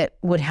that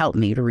would help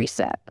me to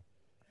reset.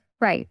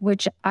 Right,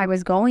 which I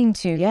was going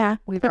to. Yeah.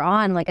 We were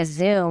on a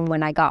Zoom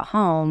when I got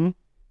home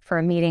for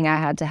a meeting I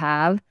had to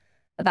have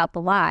about the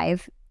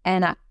live.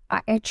 And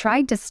I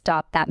tried to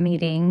stop that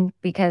meeting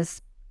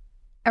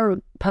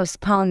or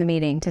postpone the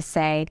meeting to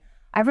say,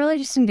 I really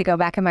just need to go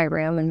back in my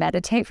room and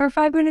meditate for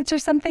 5 minutes or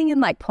something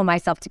and pull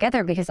myself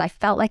together, because I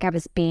felt like I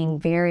was being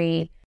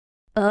very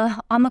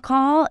on the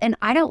call, and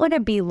I don't want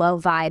to be low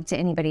vibe to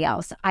anybody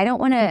else. I don't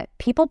want to,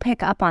 people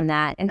pick up on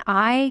that. And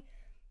I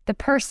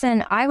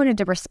wanted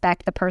to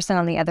respect the person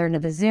on the other end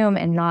of the Zoom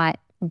and not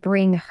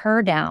bring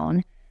her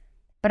down.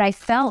 But I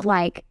felt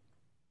like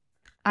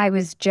I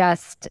was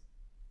just,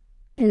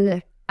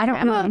 I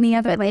don't know any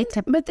other way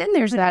to. But then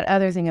there's that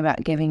other thing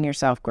about giving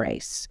yourself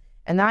grace.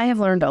 And I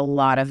have learned a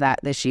lot of that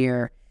this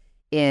year,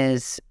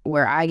 is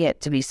where I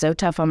get to be so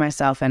tough on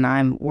myself and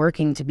I'm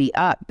working to be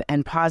up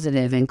and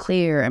positive and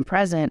clear and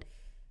present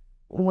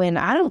when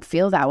I don't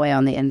feel that way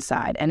on the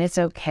inside. And it's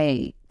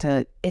okay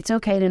to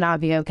not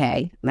be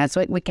okay. And that's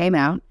what we came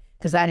out,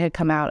 because that had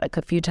come out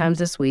a few times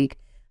this week,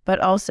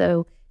 but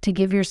also to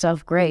give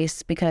yourself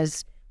grace,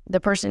 because the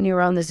person you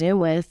were on the Zoom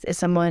with is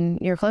someone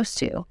you're close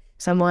to,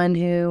 someone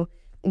who,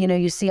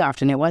 you see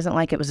often. It wasn't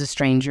like it was a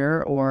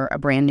stranger or a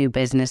brand new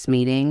business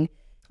meeting.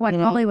 Well, I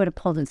probably would have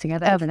pulled it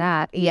together over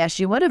that. Yes,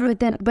 you would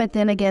have. But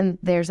then again,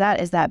 there's that.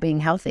 Is that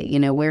being healthy?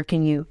 Where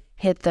can you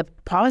hit the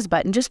pause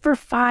button just for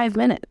 5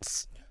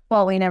 minutes.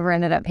 Well, we never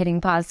ended up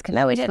hitting pause.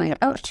 No, we didn't. Like,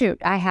 oh, shoot,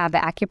 I have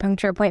an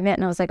acupuncture appointment.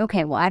 And I was like,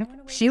 okay, well, I don't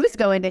want to. She was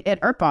going to hit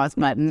her pause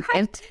button,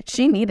 and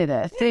she needed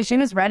it. She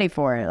was ready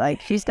for it.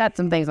 Like, she's got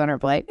some things on her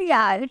plate.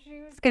 Yeah, she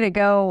was going to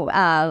go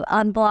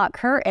unblock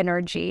her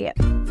energy.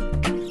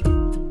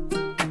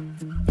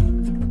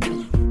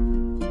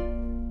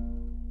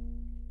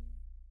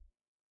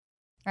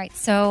 All right,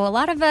 so a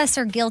lot of us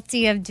are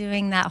guilty of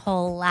doing that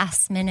whole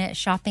last-minute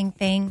shopping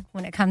thing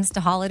when it comes to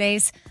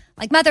holidays,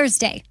 like Mother's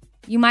Day.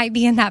 You might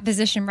be in that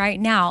position right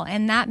now,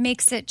 and that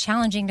makes it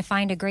challenging to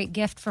find a great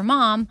gift for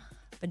mom.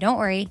 But don't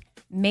worry,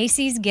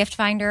 Macy's Gift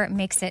Finder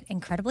makes it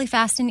incredibly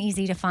fast and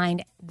easy to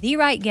find the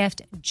right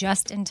gift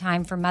just in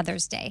time for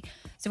Mother's Day.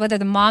 So whether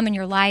the mom in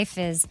your life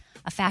is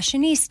a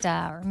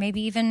fashionista or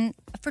maybe even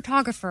a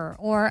photographer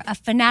or a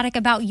fanatic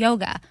about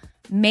yoga,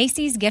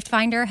 Macy's Gift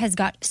Finder has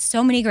got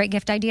so many great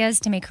gift ideas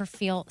to make her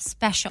feel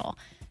special.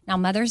 Now,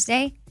 Mother's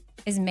Day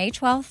is May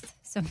 12th,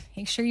 so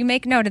make sure you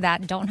make note of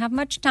that. Don't have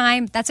much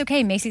time. That's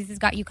okay. Macy's has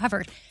got you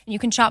covered. And you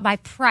can shop by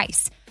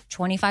price,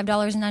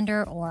 $25 and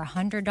under or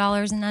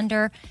 $100 and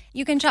under.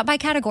 You can shop by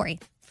category,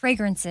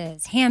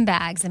 fragrances,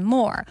 handbags, and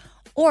more.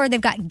 Or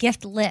they've got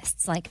gift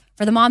lists, like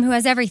for the mom who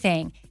has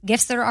everything,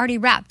 gifts that are already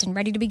wrapped and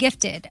ready to be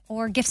gifted,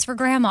 or gifts for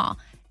grandma.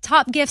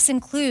 Top gifts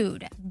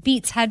include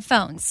Beats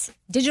headphones,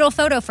 digital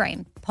photo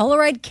frame,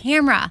 Polaroid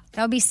camera.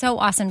 That would be so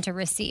awesome to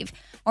receive.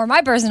 Or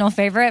my personal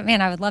favorite, man,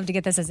 I would love to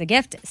get this as a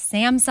gift,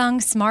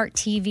 Samsung Smart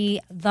TV,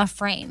 The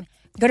Frame.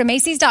 Go to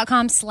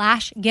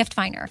Macys.com/gift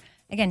finder.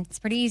 Again, it's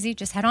pretty easy.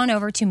 Just head on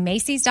over to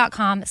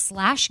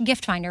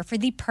Macys.com/gift finder for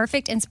the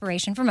perfect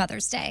inspiration for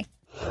Mother's Day.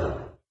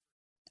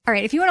 All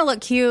right, if you want to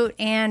look cute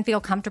and feel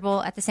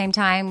comfortable at the same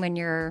time when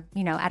you're,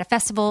 at a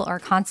festival or a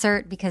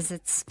concert, because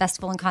it's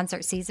festival and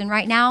concert season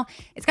right now,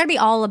 it's got to be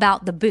all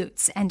about the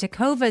boots. And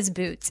Takova's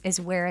Boots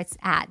is where it's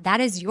at. That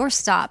is your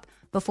stop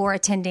before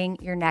attending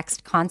your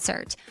next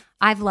concert.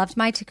 I've loved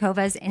my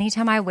Takovas.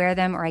 Anytime I wear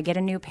them or I get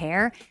a new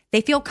pair,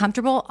 they feel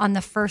comfortable on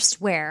the first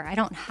wear. I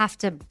don't have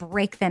to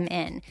break them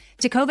in.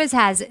 Takovas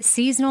has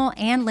seasonal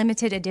and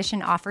limited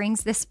edition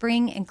offerings this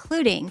spring,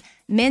 including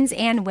men's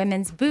and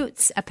women's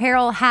boots,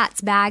 apparel, hats,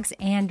 bags,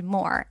 and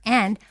more.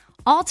 And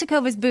all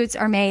Takova's boots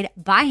are made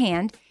by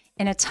hand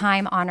in a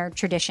time-honored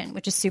tradition,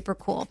 which is super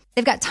cool.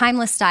 They've got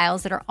timeless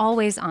styles that are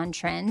always on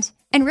trend.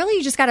 And really,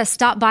 you just got to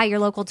stop by your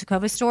local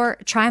Takova store,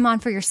 try them on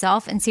for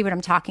yourself, and see what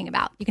I'm talking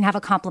about. You can have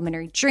a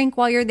complimentary drink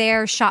while you're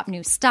there, shop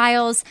new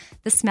styles.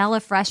 The smell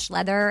of fresh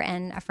leather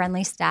and a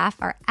friendly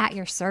staff are at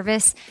your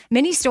service.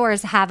 Many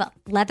stores have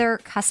leather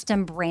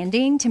custom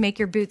branding to make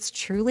your boots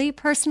truly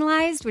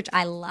personalized, which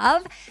I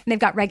love. And they've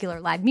got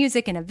regular live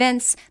music and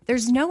events.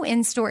 There's no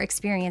in-store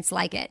experience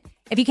like it.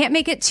 If you can't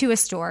make it to a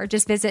store,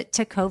 just visit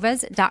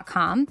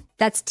tacovas.com.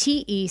 That's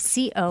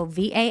TECOVAS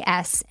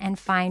and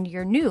find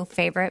your new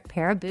favorite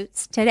pair of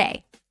boots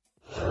today.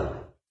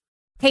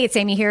 Hey, it's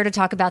Amy here to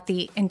talk about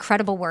the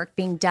incredible work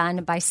being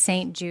done by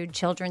St. Jude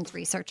Children's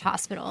Research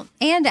Hospital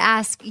and to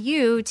ask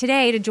you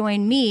today to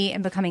join me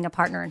in becoming a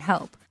partner in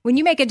hope. When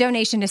you make a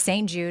donation to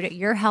St. Jude,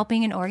 you're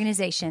helping an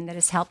organization that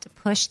has helped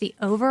push the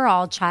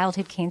overall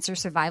childhood cancer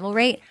survival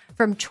rate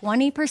from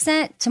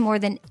 20% to more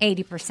than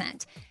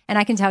 80%. And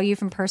I can tell you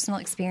from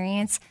personal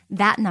experience,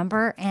 that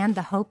number and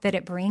the hope that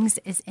it brings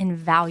is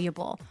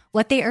invaluable.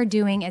 What they are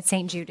doing at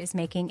St. Jude is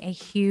making a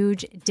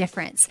huge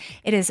difference.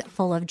 It is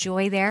full of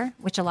joy there,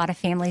 which a lot of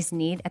families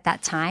need at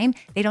that time.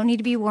 They don't need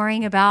to be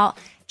worrying about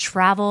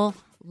travel,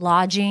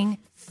 lodging,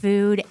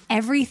 food.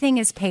 Everything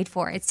is paid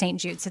for at St.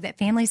 Jude so that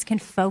families can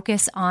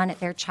focus on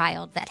their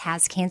child that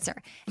has cancer.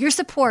 Your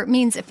support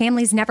means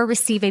families never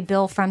receive a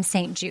bill from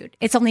St. Jude.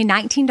 It's only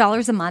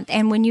 $19 a month,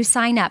 and when you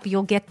sign up,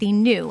 you'll get the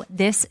new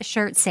This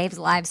Shirt Saves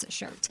Lives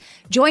shirt.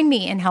 Join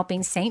me in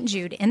helping St.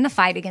 Jude in the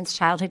fight against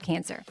childhood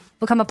cancer.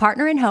 Become a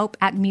partner in hope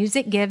at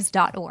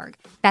musicgives.org.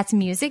 That's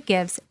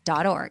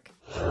musicgives.org.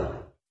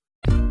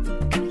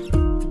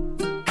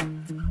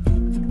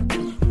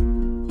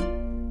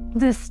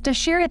 This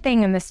Dashira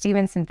thing and the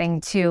Stevenson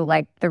thing too,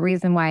 like the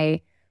reason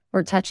why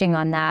we're touching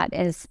on that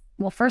is,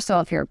 well, first of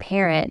all, if you're a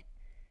parent,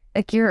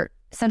 like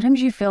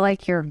sometimes you feel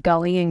like you're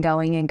going and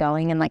going and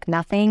going and like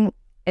nothing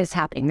is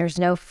happening. There's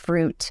no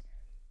fruit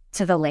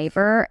to the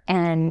labor,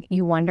 and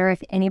you wonder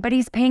if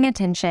anybody's paying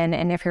attention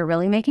and if you're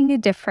really making a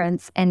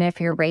difference and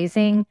if you're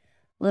raising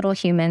little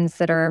humans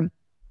that are,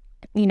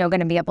 going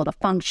to be able to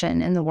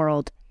function in the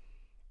world.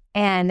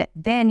 And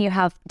then you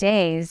have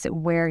days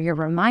where you're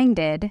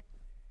reminded,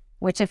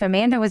 which if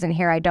Amanda wasn't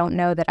here, I don't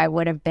know that I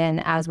would have been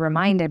as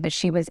reminded, but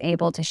she was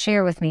able to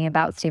share with me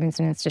about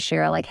Stevenson and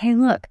Stashira, like, hey,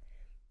 look,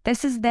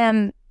 this is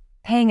them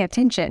paying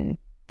attention.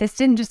 This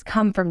didn't just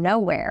come from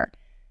nowhere.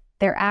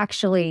 They're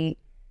actually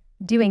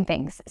doing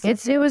things.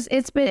 It's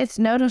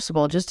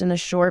noticeable just in a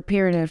short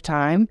period of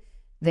time,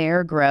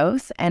 their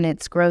growth, and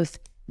it's growth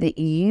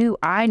that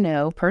I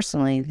know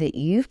personally that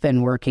you've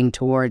been working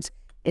towards.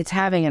 It's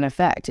having an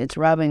effect. It's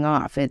rubbing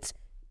off. It's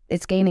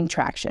gaining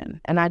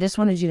traction. And I just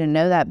wanted you to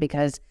know that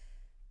because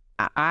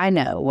I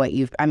know what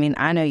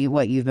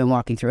what you've been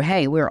walking through.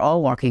 Hey, we're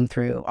all walking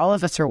through, all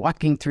of us are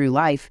walking through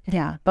life.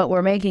 Yeah. But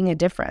we're making a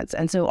difference.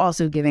 And so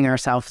also giving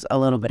ourselves a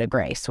little bit of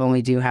grace when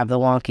we do have the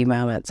wonky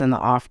moments and the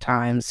off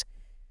times,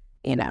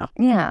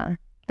 Yeah.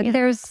 But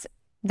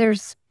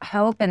there's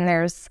hope, and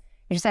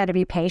you just got to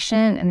be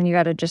patient, and then you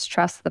got to just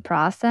trust the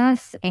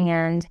process.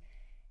 And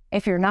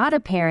if you're not a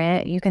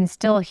parent, you can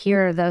still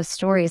hear those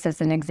stories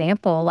as an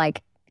example,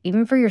 like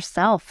even for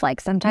yourself.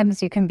 Like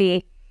sometimes you can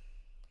be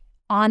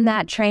on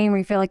that train where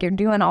you feel like you're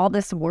doing all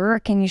this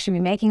work and you should be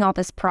making all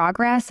this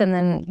progress, and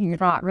then you're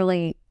not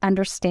really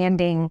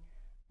understanding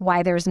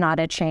why there's not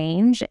a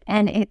change.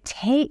 And it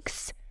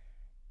takes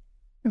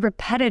you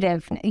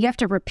have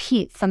to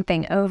repeat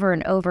something over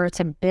and over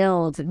to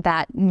build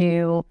that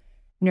new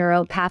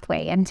neural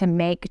pathway and to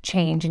make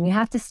change. And you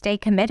have to stay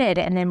committed.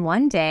 And then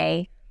one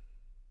day,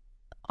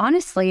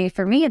 honestly,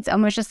 for me, it's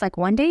almost just like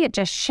one day it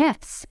just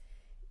shifts.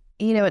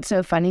 It's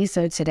so funny.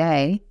 So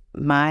today,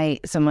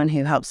 someone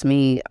who helps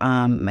me,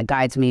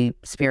 guides me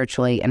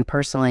spiritually and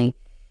personally,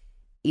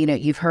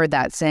 you've heard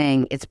that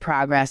saying, it's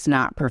progress,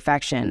 not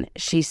perfection.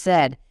 She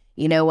said,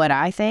 you know what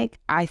I think?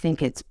 I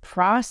think it's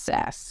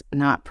process,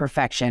 not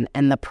perfection.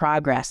 And the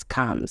progress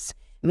comes.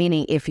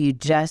 Meaning if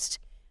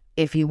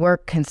you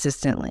work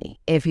consistently,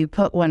 if you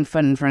put one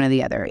foot in front of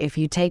the other, if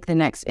you take the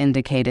next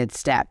indicated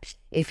step,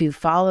 if you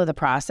follow the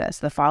process,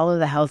 follow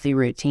the healthy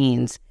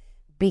routines,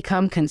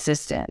 become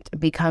consistent,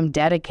 become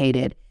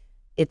dedicated,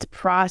 it's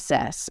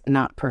process,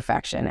 not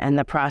perfection. And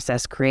the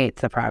process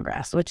creates the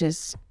progress, which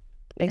is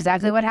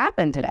exactly what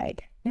happened today.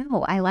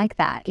 No, I like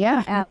that.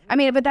 Yeah.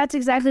 But that's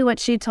exactly what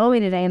she told me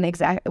today, and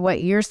exactly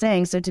what you're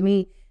saying. So to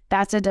me,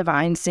 that's a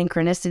divine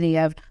synchronicity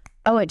of,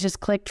 it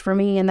just clicked for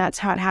me, and that's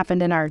how it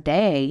happened in our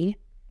day.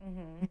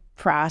 Mm-hmm.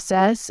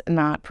 Process,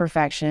 not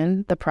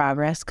perfection. The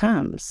progress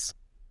comes.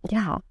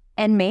 Yeah.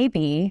 And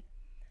maybe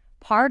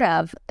part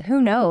of,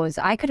 who knows,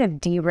 I could have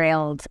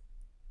derailed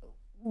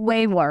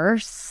way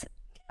worse.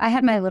 I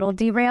had my little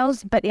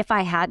derails, but if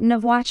I hadn't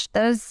have watched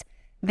those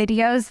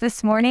videos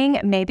this morning,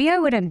 maybe I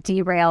would have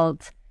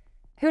derailed.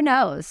 Who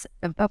knows?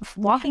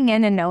 Walking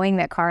in and knowing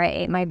that Cara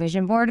ate my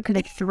vision board could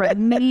have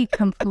thrown me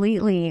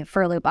completely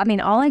for a loop.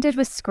 All I did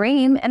was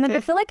scream, and then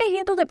I feel like I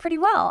handled it pretty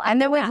well.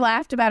 And then we've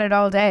laughed about it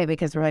all day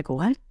because we're like,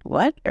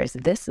 what? Or is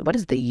this? What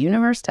is the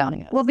universe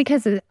telling us? Well,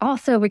 because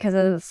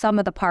of some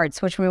of the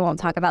parts, which we won't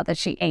talk about, that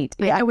she ate.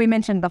 Yeah, we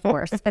mentioned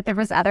before, but there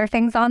was other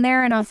things on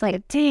there, and I was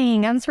like,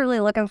 dang, I'm just really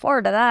looking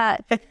forward to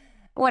that.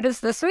 What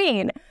does this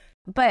mean?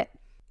 But,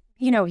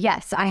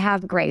 yes, I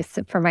have grace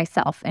for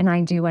myself, and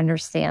I do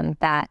understand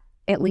that.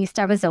 At least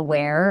I was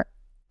aware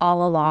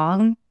all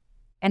along.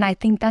 And I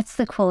think that's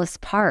the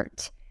coolest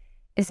part,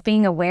 is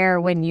being aware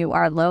when you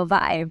are low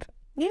vibe.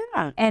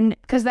 Yeah. And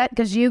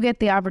because you get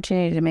the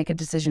opportunity to make a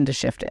decision to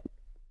shift it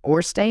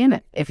or stay in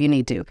it if you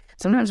need to.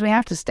 Sometimes we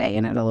have to stay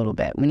in it a little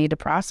bit. We need to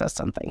process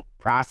something.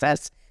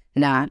 Process,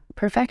 not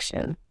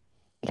perfection.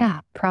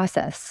 Yeah.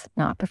 Process,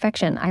 not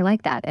perfection. I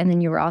like that. And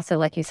then you were also,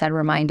 like you said,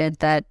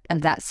 reminded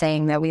of that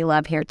saying that we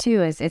love here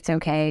too, is it's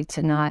okay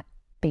to not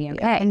be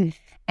okay. Yeah.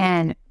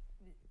 And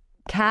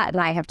Kat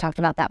and I have talked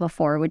about that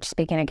before, which,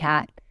 speaking of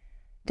Kat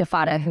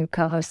DeFada, who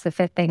co-hosts The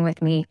Fifth Thing with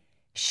me,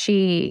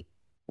 she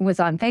was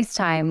on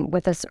FaceTime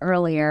with us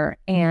earlier,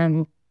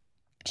 and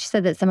she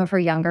said that some of her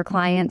younger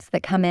clients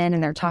that come in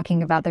and they're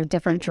talking about their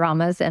different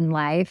dramas in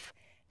life,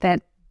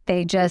 that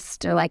they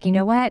just are like, you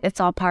know what?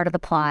 It's all part of the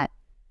plot.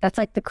 That's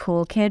like the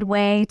cool kid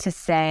way to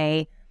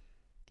say,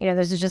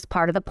 this is just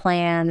part of the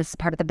plan. This is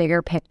part of the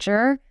bigger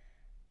picture.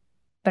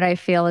 But I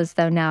feel as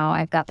though now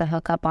I've got the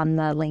hookup on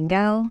the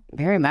lingo.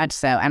 Very much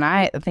so. And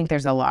I think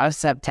there's a lot of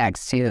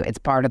subtext too. It's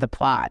part of the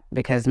plot,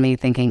 because me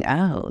thinking,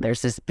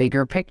 there's this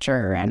bigger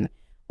picture, and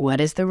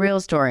what is the real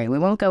story? We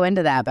won't go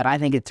into that, but I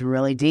think it's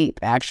really deep,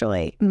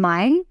 actually.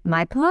 My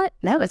plot?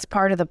 No, it's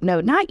part of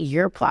not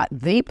your plot,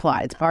 the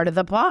plot. It's part of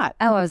the plot.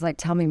 Oh, I was like,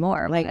 tell me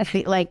more.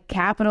 Like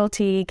capital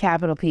T,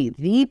 capital P,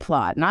 the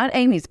plot, not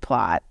Amy's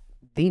plot.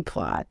 The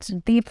plot.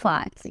 The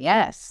plot.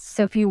 Yes.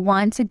 So if you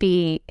want to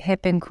be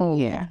hip and cool.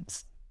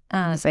 Yes.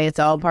 Say it's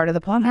all part of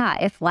the plot. Yeah,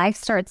 if life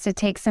starts to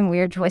take some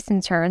weird twists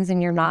and turns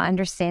and you're not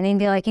understanding,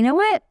 be like, you know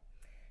what?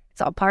 It's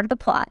all part of the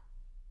plot,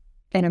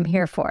 and I'm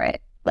here for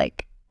it.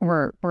 Like,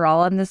 we're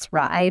all on this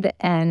ride,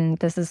 and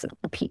this is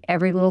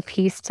every little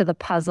piece to the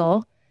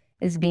puzzle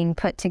is being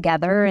put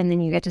together, and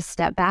then you get to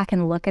step back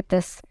and look at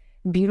this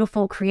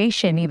beautiful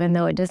creation, even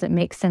though it doesn't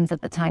make sense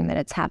at the time that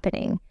it's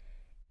happening.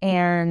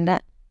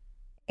 And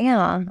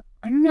yeah,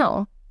 I don't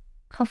know.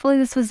 Hopefully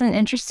this was an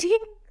interesting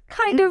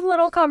kind of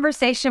little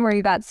conversation where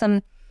you got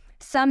some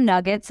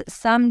nuggets,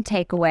 some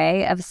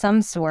takeaway of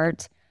some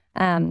sort.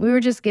 We were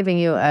just giving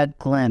you a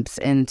glimpse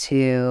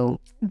into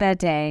the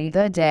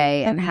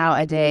day and how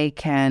a day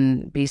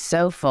can be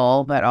so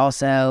full, but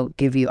also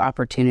give you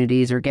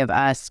opportunities, or give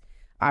us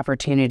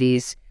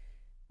opportunities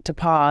to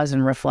pause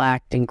and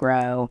reflect and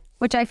grow.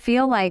 Which I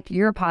feel like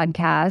your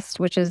podcast,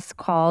 which is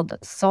called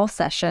Soul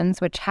Sessions,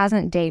 which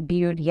hasn't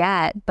debuted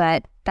yet,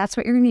 but that's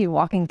what you're going to be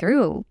walking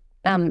through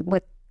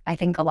with, I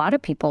think, a lot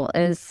of people,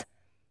 is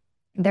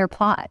their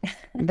plot.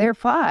 Their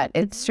plot.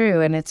 It's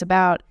true. And it's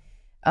about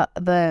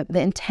the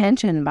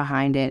intention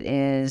behind it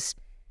is,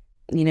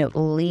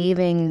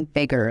 leaving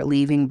bigger,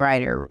 leaving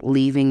brighter,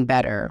 leaving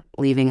better,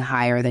 leaving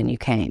higher than you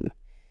came.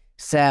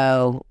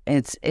 So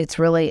it's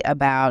really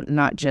about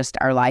not just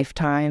our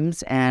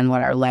lifetimes and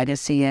what our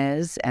legacy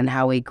is and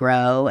how we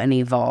grow and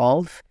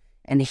evolve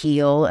and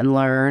heal and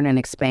learn and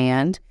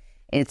expand.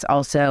 It's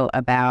also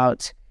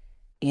about,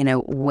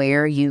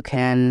 where you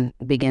can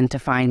begin to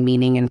find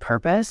meaning and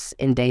purpose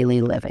in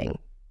daily living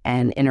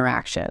and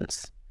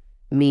interactions.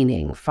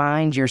 Meaning,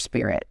 find your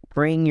spirit,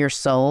 bring your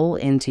soul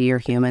into your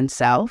human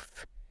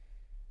self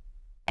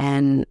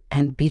and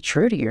be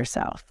true to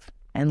yourself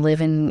and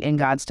live in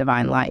God's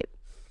divine light.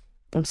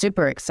 I'm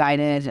super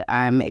excited.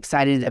 I'm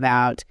excited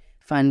about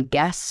fun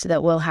guests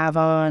that we'll have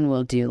on.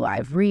 We'll do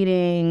live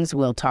readings.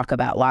 We'll talk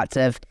about lots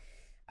of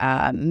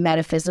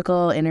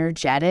metaphysical,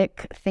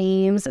 energetic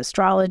themes,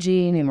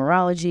 astrology,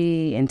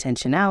 numerology,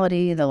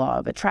 intentionality, the law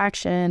of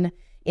attraction,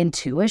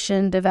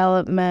 intuition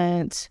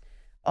development,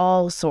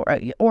 all sort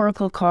of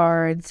oracle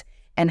cards,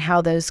 and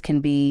how those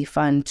can be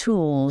fun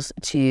tools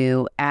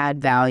to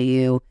add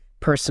value,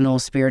 personal,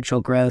 spiritual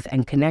growth,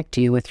 and connect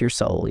you with your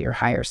soul, your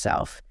higher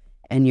self,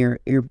 and your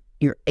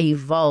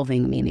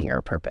evolving meaning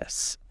or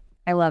purpose.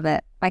 I love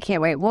it. I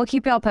can't wait. We'll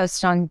keep y'all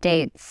posted on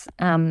dates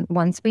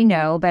once we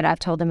know, but I've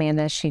told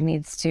Amanda she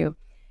needs to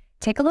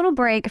take a little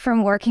break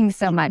from working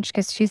so much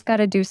because she's got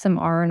to do some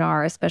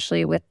R&R,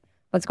 especially with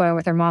what's going on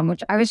with her mom,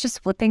 which I was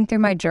just flipping through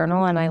my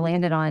journal and I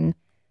landed on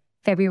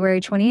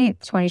February 28th,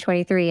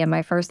 2023. And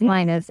my first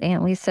line is,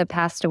 Aunt Lisa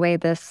passed away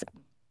this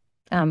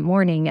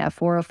morning at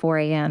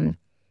 4:04 a.m.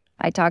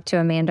 I talked to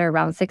Amanda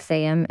around 6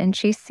 a.m. and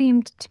she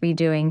seemed to be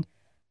doing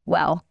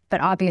well,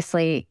 but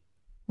obviously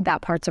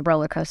that part's a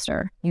roller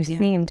coaster. You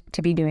seemed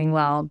to be doing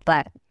well,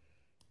 but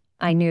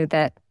I knew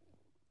that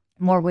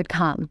more would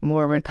come.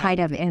 More would kind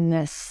of in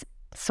this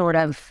sort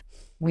of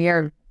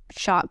weird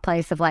shock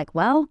place of like,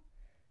 well,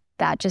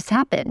 that just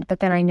happened. But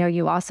then I know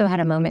you also had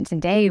a moment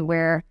today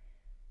where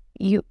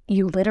you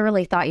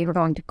literally thought you were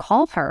going to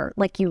call her.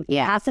 Like you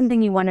had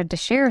something you wanted to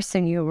share. So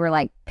you were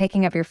like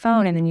picking up your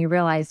phone and then you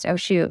realized, oh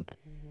shoot,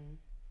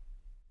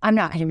 I'm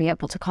not going to be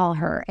able to call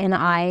her. And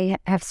I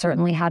have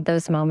certainly had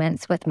those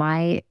moments with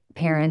my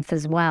parents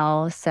as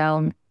well.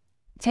 So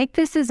take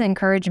this as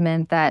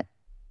encouragement that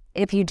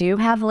if you do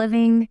have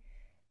living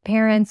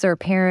parents or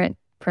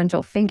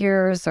parental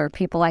figures or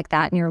people like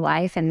that in your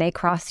life and they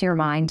cross your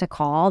mind to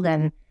call,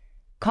 then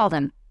call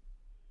them.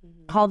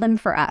 Call them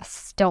for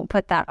us. Don't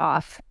put that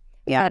off.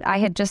 Yeah. But I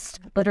had just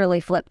literally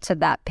flipped to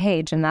that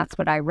page and that's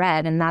what I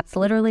read. And that's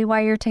literally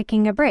why you're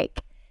taking a break.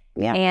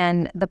 Yeah.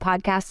 And the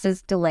podcast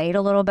is delayed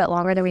a little bit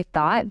longer than we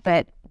thought,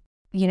 but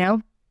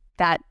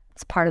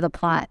that's part of the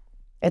plot.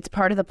 It's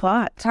part of the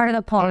plot. Part of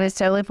the plot. It is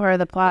totally part of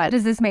the plot. What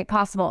does this make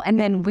possible? And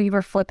then we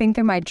were flipping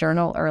through my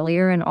journal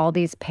earlier and all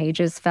these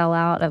pages fell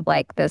out of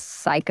like this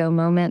psycho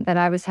moment that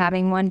I was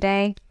having one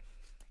day.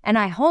 And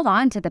I hold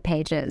on to the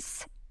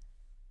pages.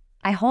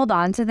 I hold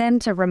on to them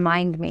to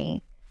remind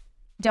me,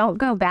 don't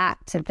go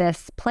back to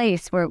this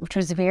place which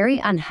was very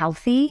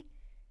unhealthy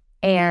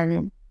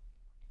and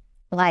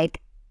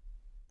like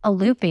a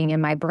looping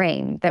in my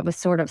brain that was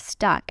sort of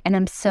stuck. And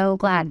I'm so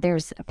glad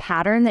there's a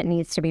pattern that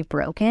needs to be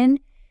broken.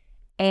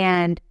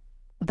 And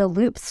the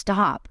loop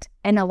stopped.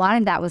 And a lot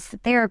of that was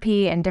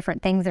therapy and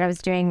different things that I was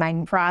doing.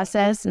 My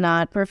process,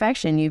 not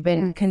perfection. You've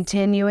been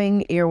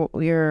continuing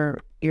your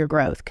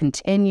growth,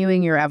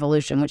 continuing your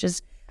evolution, which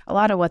is a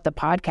lot of what the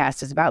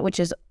podcast is about, which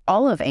is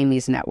all of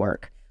Amy's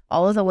network.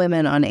 All of the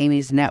women on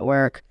Amy's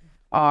network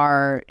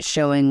are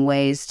showing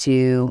ways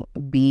to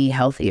be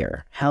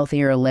healthier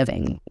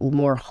living,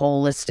 more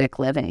holistic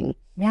living.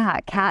 Yeah,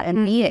 Kat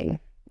and being.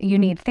 You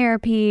need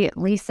therapy.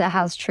 Lisa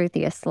has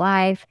Truthiest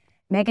Life.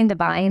 Megan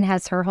Devine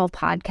has her whole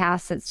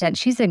podcast that said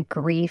she's a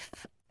grief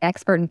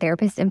expert and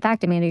therapist. In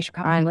fact, Amanda, you should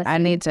probably listen. I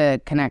need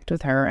to connect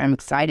with her. I'm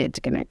excited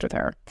to connect with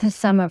her. To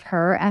some of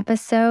her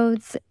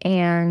episodes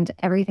and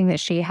everything that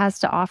she has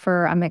to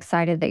offer. I'm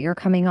excited that you're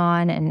coming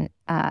on. And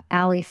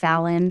Allie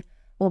Fallon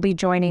will be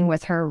joining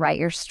with her Write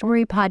Your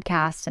Story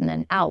podcast. And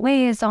then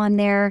Outweigh is on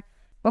there.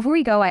 Before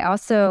we go, I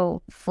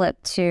also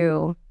flipped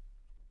to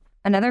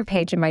another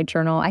page in my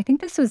journal. I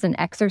think this was an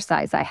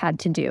exercise I had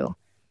to do.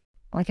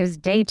 Like it was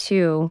day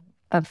 2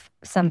 of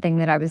something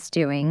that I was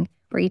doing,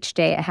 where each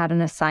day it had an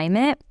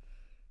assignment.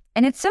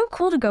 And it's so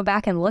cool to go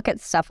back and look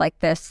at stuff like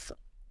this.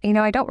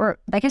 I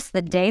guess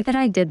the day that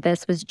I did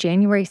this was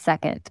January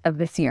 2nd of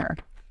this year.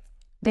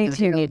 Day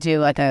 2. You do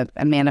like a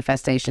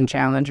manifestation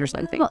challenge or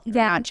something. Well,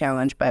 yeah. Not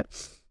challenge, but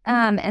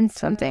and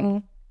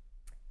something.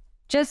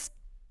 Just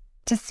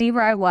to see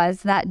where I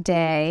was that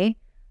day,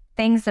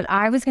 things that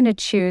I was going to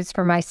choose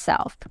for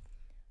myself.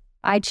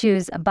 I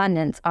choose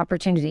abundance,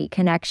 opportunity,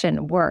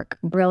 connection, work,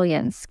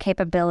 brilliance,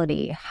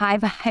 capability, high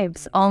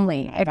vibes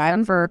only,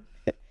 except for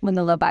when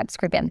the low vibes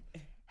creep in.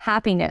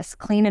 Happiness,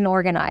 clean and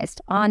organized,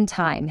 on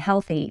time,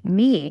 healthy,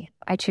 me.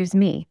 I choose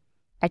me.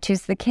 I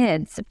choose the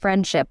kids,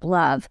 friendship,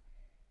 love,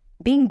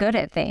 being good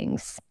at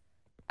things,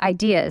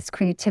 ideas,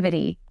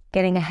 creativity,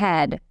 getting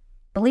ahead,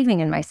 believing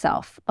in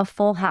myself, a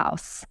full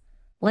house,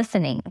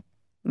 listening,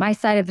 my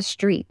side of the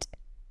street,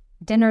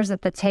 dinners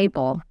at the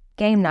table,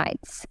 game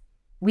nights,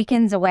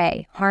 weekends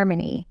away,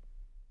 harmony,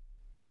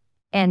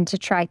 and to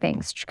try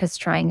things because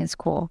trying is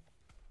cool.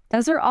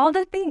 Those are all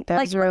the things.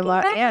 Those are a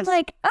lot. Yes.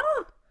 Like,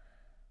 oh,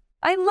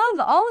 I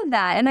love all of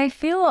that. And I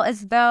feel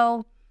as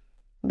though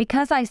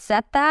because I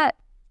set that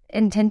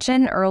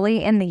intention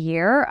early in the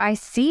year, I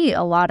see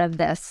a lot of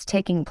this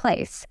taking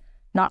place.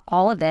 Not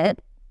all of it,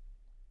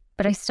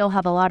 but I still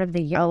have a lot of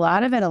the year. A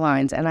lot of it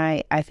aligns. And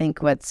I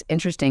think what's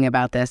interesting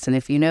about this, and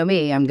if you know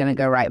me, I'm going to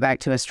go right back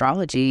to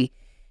astrology.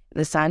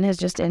 The sun has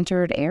just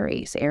entered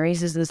Aries.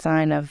 Aries is the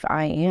sign of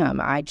I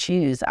am, I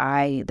choose,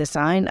 the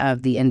sign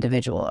of the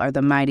individual or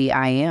the mighty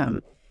I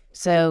am.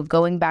 So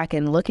going back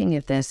and looking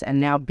at this and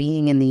now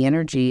being in the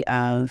energy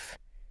of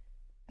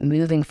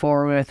moving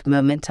forward with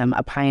momentum,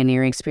 a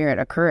pioneering spirit,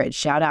 a courage.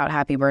 Shout out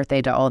happy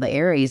birthday to all the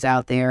Aries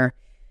out there.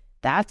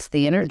 That's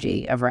the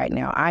energy of right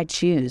now. I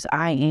choose,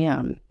 I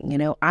am,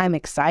 I'm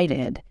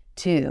excited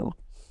too.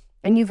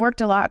 And you've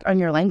worked a lot on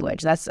your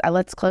language.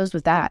 Let's close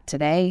with that.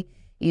 Today,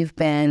 you've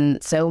been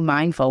so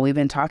mindful. We've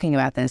been talking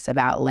about this,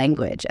 about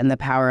language and the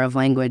power of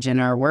language in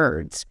our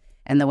words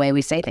and the way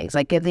we say things.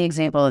 Like give the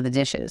example of the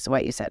dishes,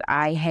 what you said,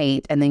 I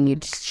hate, and then you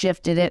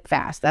shifted it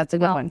fast. That's a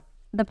good one.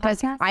 The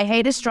podcast? I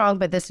hate is strong,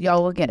 but this,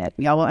 y'all will get it.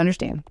 Y'all will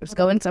understand. It's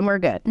going somewhere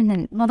good. And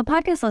then, the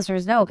podcast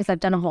listeners know because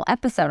I've done a whole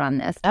episode on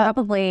this,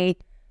 probably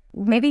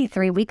maybe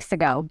 3 weeks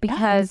ago,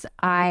 because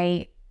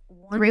 3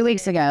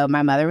 weeks ago,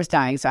 my mother was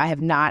dying, so I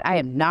have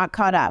not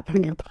caught up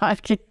on your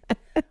podcast.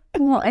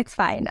 Well, it's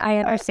fine. I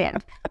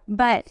understand.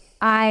 But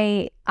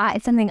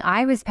it's something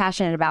I was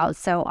passionate about,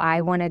 so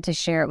I wanted to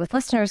share it with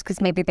listeners because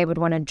maybe they would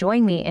want to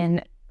join me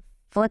in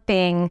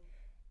flipping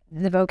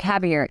the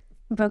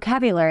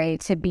vocabulary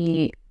to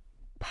be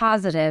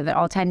positive at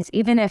all times,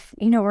 even if,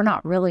 we're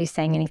not really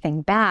saying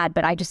anything bad,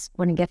 but I just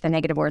want to get the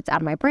negative words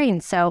out of my brain.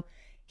 So,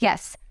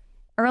 yes,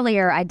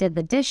 earlier I did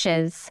the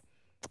dishes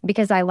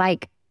because I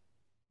like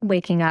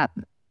waking up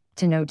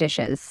to no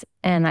dishes.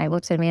 And I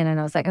looked at me and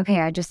I was like, okay,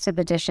 I just did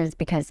the dishes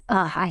because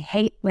I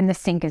hate when the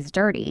sink is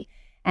dirty.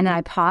 And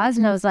I paused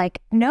and I was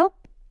like, nope,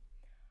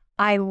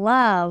 I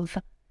love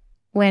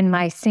when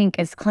my sink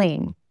is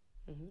clean.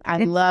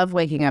 I love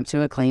waking up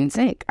to a clean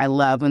sink. I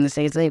love when the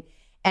sink is clean.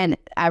 And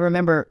I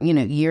remember,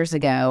 years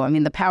ago,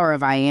 the power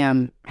of I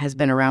am has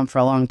been around for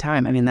a long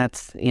time.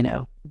 That's,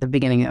 the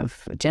beginning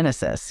of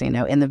Genesis,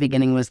 in the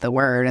beginning was the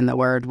Word, and the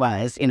Word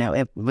was,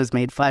 it was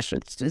made flesh.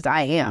 It's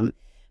I am.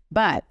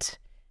 But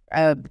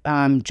Joel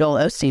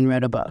Osteen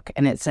wrote a book,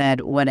 and it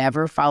said,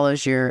 whatever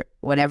follows your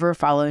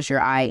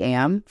I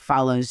am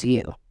follows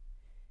you.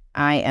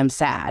 I am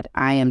sad.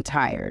 I am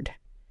tired.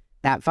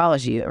 That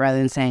follows you, rather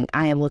than saying,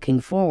 I am looking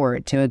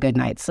forward to a good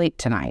night's sleep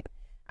tonight.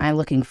 I'm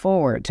looking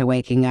forward to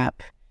waking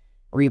up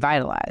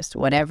revitalized.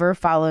 Whatever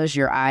follows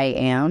your I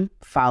am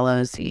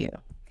follows you.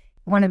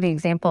 One of the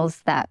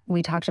examples that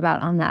we talked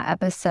about on that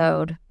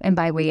episode, and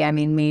by we, I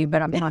mean me,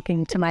 but I'm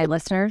talking to my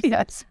listeners.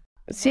 Yes.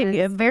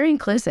 See, very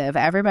inclusive.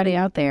 Everybody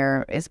out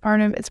there is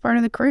part of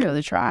the crew,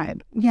 the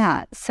tribe.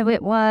 Yeah. So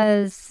it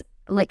was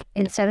like,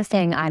 instead of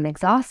saying I'm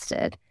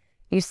exhausted,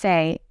 you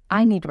say,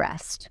 I need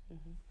rest.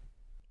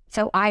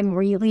 So I'm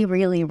really,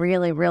 really,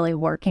 really, really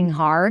working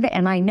hard.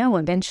 And I know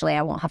eventually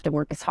I won't have to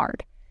work as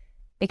hard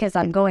because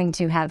I'm going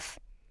to have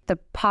the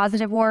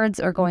positive words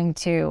are going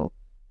to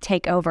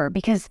take over.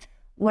 Because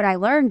what I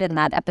learned in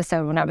that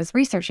episode when I was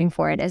researching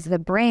for it is the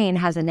brain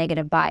has a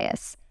negative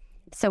bias.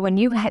 So when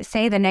you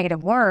say the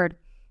negative word,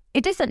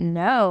 it doesn't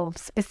know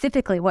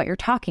specifically what you're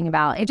talking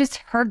about. It just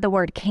heard the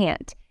word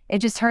can't. It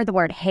just heard the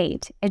word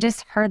hate. It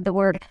just heard the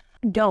word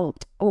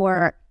don't,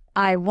 or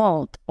I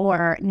won't,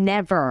 or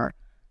never.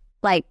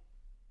 Like,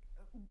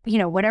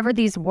 whatever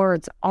these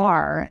words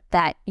are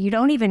that you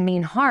don't even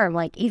mean harm.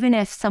 Like, even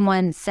if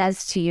someone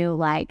says to you,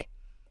 like,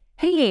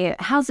 hey,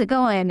 how's it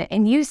going?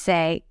 And you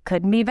say,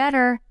 couldn't be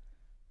better.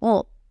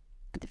 Well,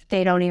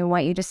 they don't even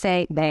want you to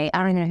say they. I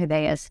don't even know who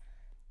they is.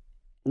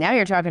 Now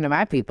you're talking to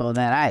my people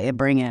that I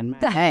bring in.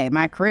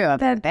 My crew of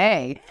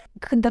they.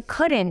 The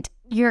couldn't,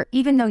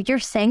 even though you're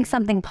saying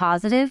something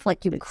positive,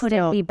 like you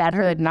couldn't be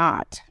better. Could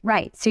not.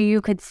 Right. So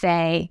you could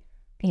say,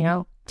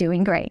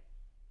 doing great.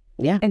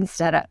 Yeah.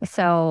 Instead of,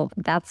 so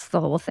that's the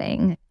whole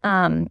thing.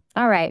 All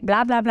right,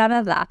 blah, blah, blah,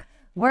 blah, blah.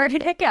 Where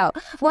did it go?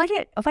 What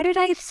did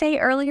I say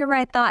earlier where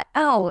I thought,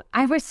 I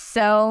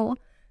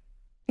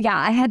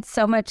had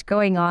so much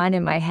going on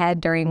in my head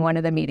during one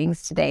of the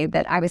meetings today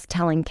that I was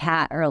telling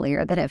Kat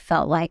earlier that it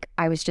felt like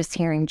I was just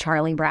hearing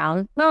Charlie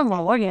Brown. And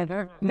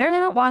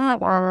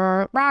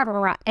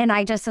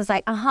I just was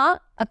like,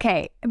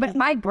 okay. But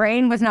my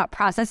brain was not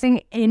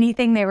processing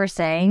anything they were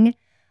saying.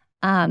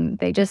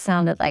 They just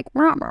sounded like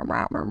rah, rah,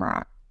 rah, rah,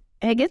 rah.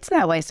 It gets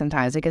that way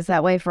sometimes. It gets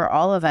that way for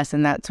all of us,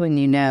 and that's when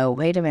you know,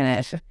 wait a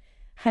minute,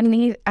 I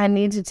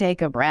need to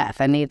take a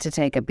breath. I need to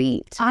take a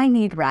beat. I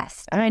need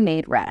rest.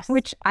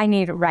 Which I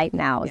need right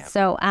now. Yeah.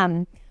 So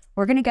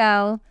we're gonna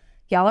go.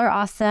 Y'all are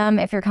awesome.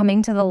 If you're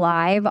coming to the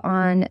live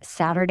on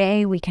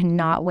Saturday, we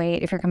cannot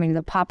wait. If you're coming to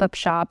the pop-up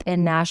shop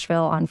in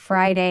Nashville on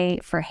Friday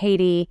for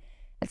Haiti,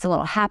 It's a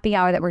little happy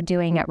hour that we're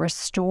doing at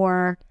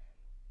Restore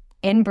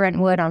in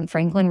Brentwood on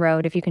Franklin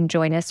Road. If you can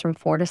join us from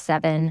 4 to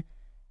 7.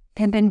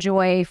 Pimp and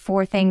Joy,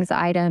 4 Things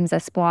items,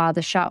 Espoir,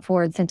 the shop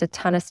forward sent a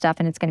ton of stuff,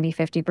 and it's going to be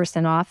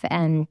 50% off.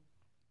 And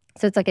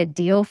so it's like a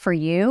deal for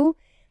you.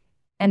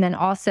 And then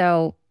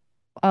also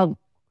all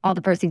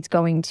the proceeds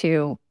going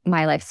to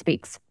My Life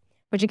Speaks,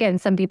 which again,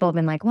 some people have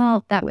been like,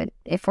 well, that would,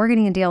 if we're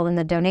getting a deal, then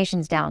the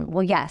donation's down.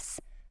 Well, yes,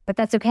 but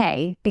that's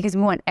okay because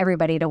we want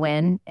everybody to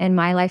win. And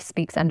My Life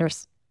Speaks,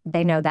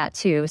 they know that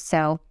too.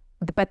 So,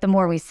 but the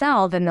more we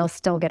sell, then they'll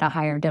still get a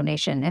higher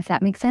donation, if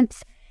that makes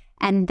sense.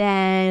 And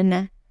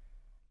then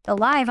the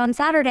live on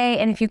Saturday.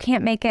 And if you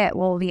can't make it,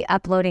 we'll be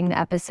uploading the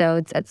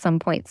episodes at some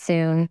point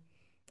soon.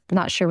 I'm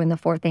not sure when the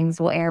 4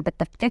 things will air, but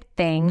the 5th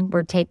thing,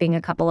 we're taping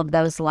a couple of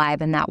those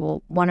live, and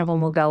one of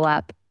them will go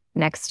up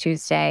next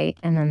Tuesday,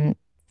 and then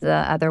the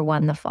other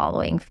one the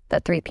following, the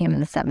 3 p.m.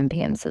 and the 7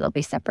 p.m. So they'll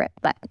be separate.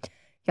 But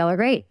y'all are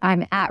great.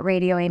 I'm at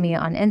Radio Amy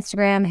on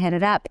Instagram. Hit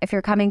it up. If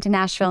you're coming to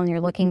Nashville and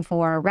you're looking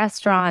for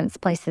restaurants,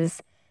 places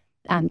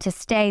to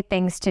stay,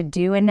 things to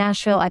do in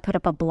Nashville, I put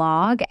up a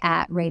blog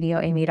at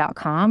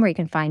radioamy.com where you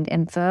can find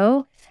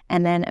info.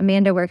 And then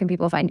Amanda, where can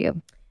people find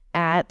you?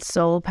 At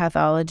Soul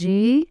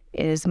Pathology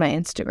is my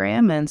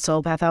Instagram, and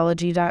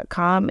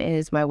soulpathology.com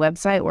is my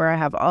website, where I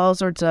have all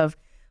sorts of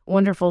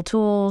wonderful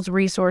tools,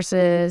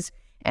 resources,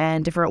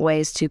 and different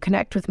ways to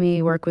connect with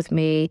me, work with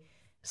me.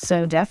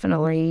 So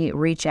definitely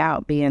reach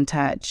out, be in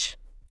touch.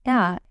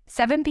 Yeah.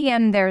 7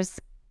 p.m. there's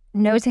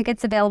no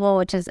tickets available,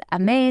 which is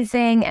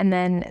amazing. And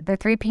then the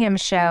 3 p.m.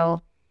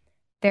 show,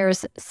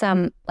 there's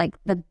some, like,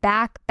 the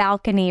back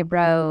balcony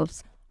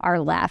rows are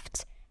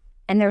left.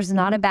 And there's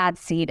not a bad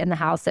seat in the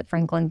house at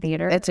Franklin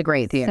Theater. It's a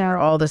great theater. So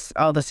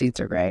all the seats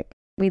are great.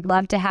 We'd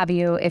love to have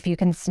you if you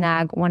can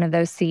snag one of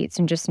those seats,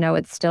 and just know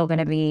it's still going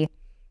to be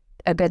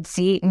a good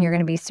seat and you're going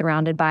to be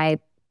surrounded by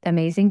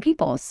amazing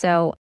people.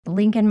 So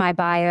link in my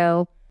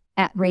bio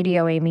at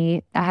Radio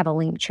Amy. I have a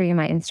link tree in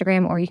my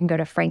Instagram, or you can go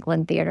to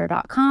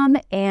franklintheater.com.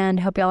 And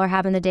hope y'all are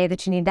having the day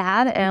that you need to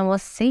have. And we'll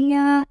see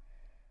ya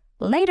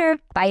later.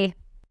 Bye.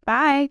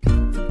 Bye.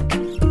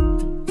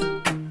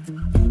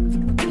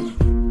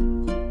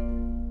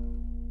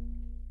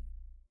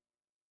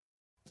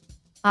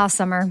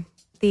 Summer,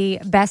 the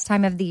best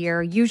time of the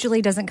year,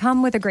 usually doesn't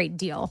come with a great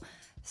deal.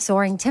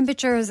 Soaring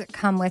temperatures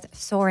come with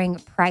soaring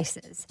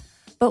prices.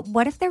 But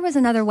what if there was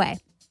another way?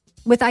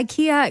 With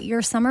IKEA,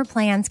 your summer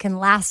plans can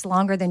last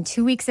longer than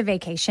 2 weeks of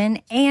vacation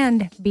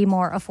and be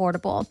more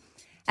affordable.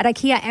 At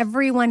IKEA,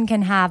 everyone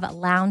can have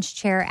lounge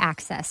chair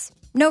access.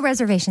 No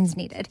reservations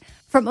needed.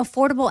 From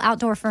affordable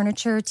outdoor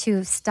furniture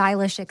to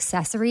stylish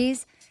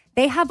accessories,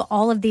 they have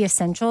all of the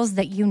essentials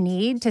that you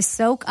need to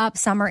soak up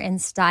summer in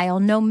style,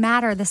 no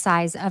matter the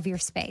size of your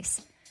space.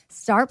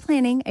 Start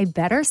planning a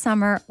better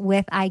summer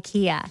with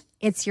IKEA.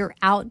 It's your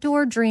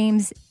outdoor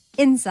dreams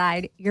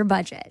inside your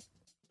budget.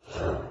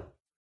 All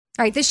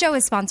right, this show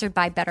is sponsored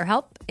by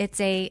BetterHelp. It's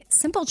a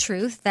simple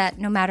truth that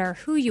no matter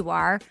who you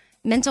are,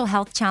 mental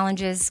health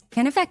challenges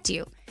can affect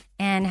you,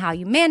 and how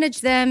you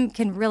manage them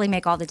can really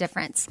make all the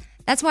difference.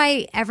 That's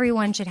why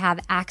everyone should have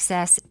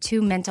access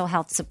to mental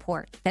health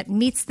support that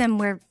meets them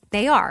where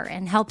they are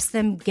and helps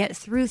them get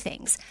through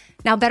things.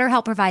 Now,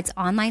 BetterHelp provides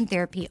online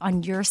therapy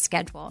on your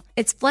schedule.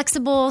 It's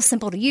flexible,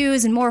 simple to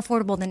use, and more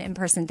affordable than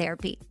in-person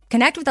therapy.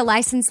 Connect with a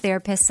licensed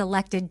therapist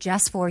selected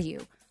just for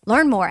you.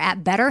 Learn more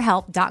at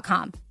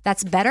betterhelp.com.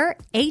 That's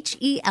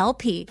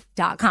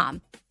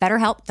betterhelp.com.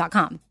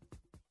 betterhelp.com.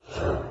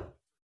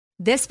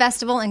 This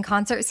festival and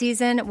concert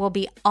season will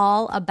be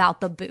all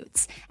about the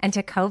boots, and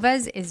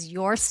Tecovas is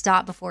your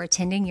stop before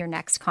attending your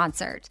next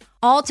concert.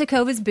 All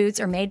Tecovas boots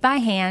are made by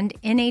hand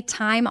in a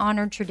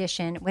time-honored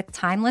tradition with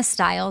timeless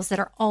styles that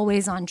are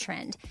always on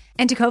trend.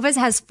 And Tecovas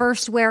has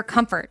first wear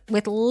comfort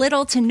with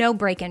little to no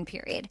break-in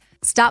period.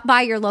 Stop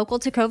by your local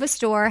Tecova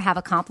store, have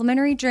a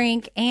complimentary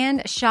drink,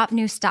 and shop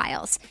new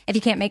styles. If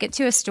you can't make it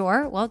to a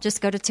store, well, just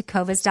go to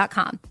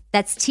tecovas.com.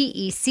 That's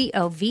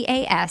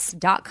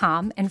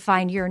Tecovas.com and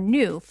find your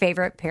new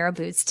favorite pair of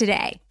boots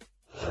today.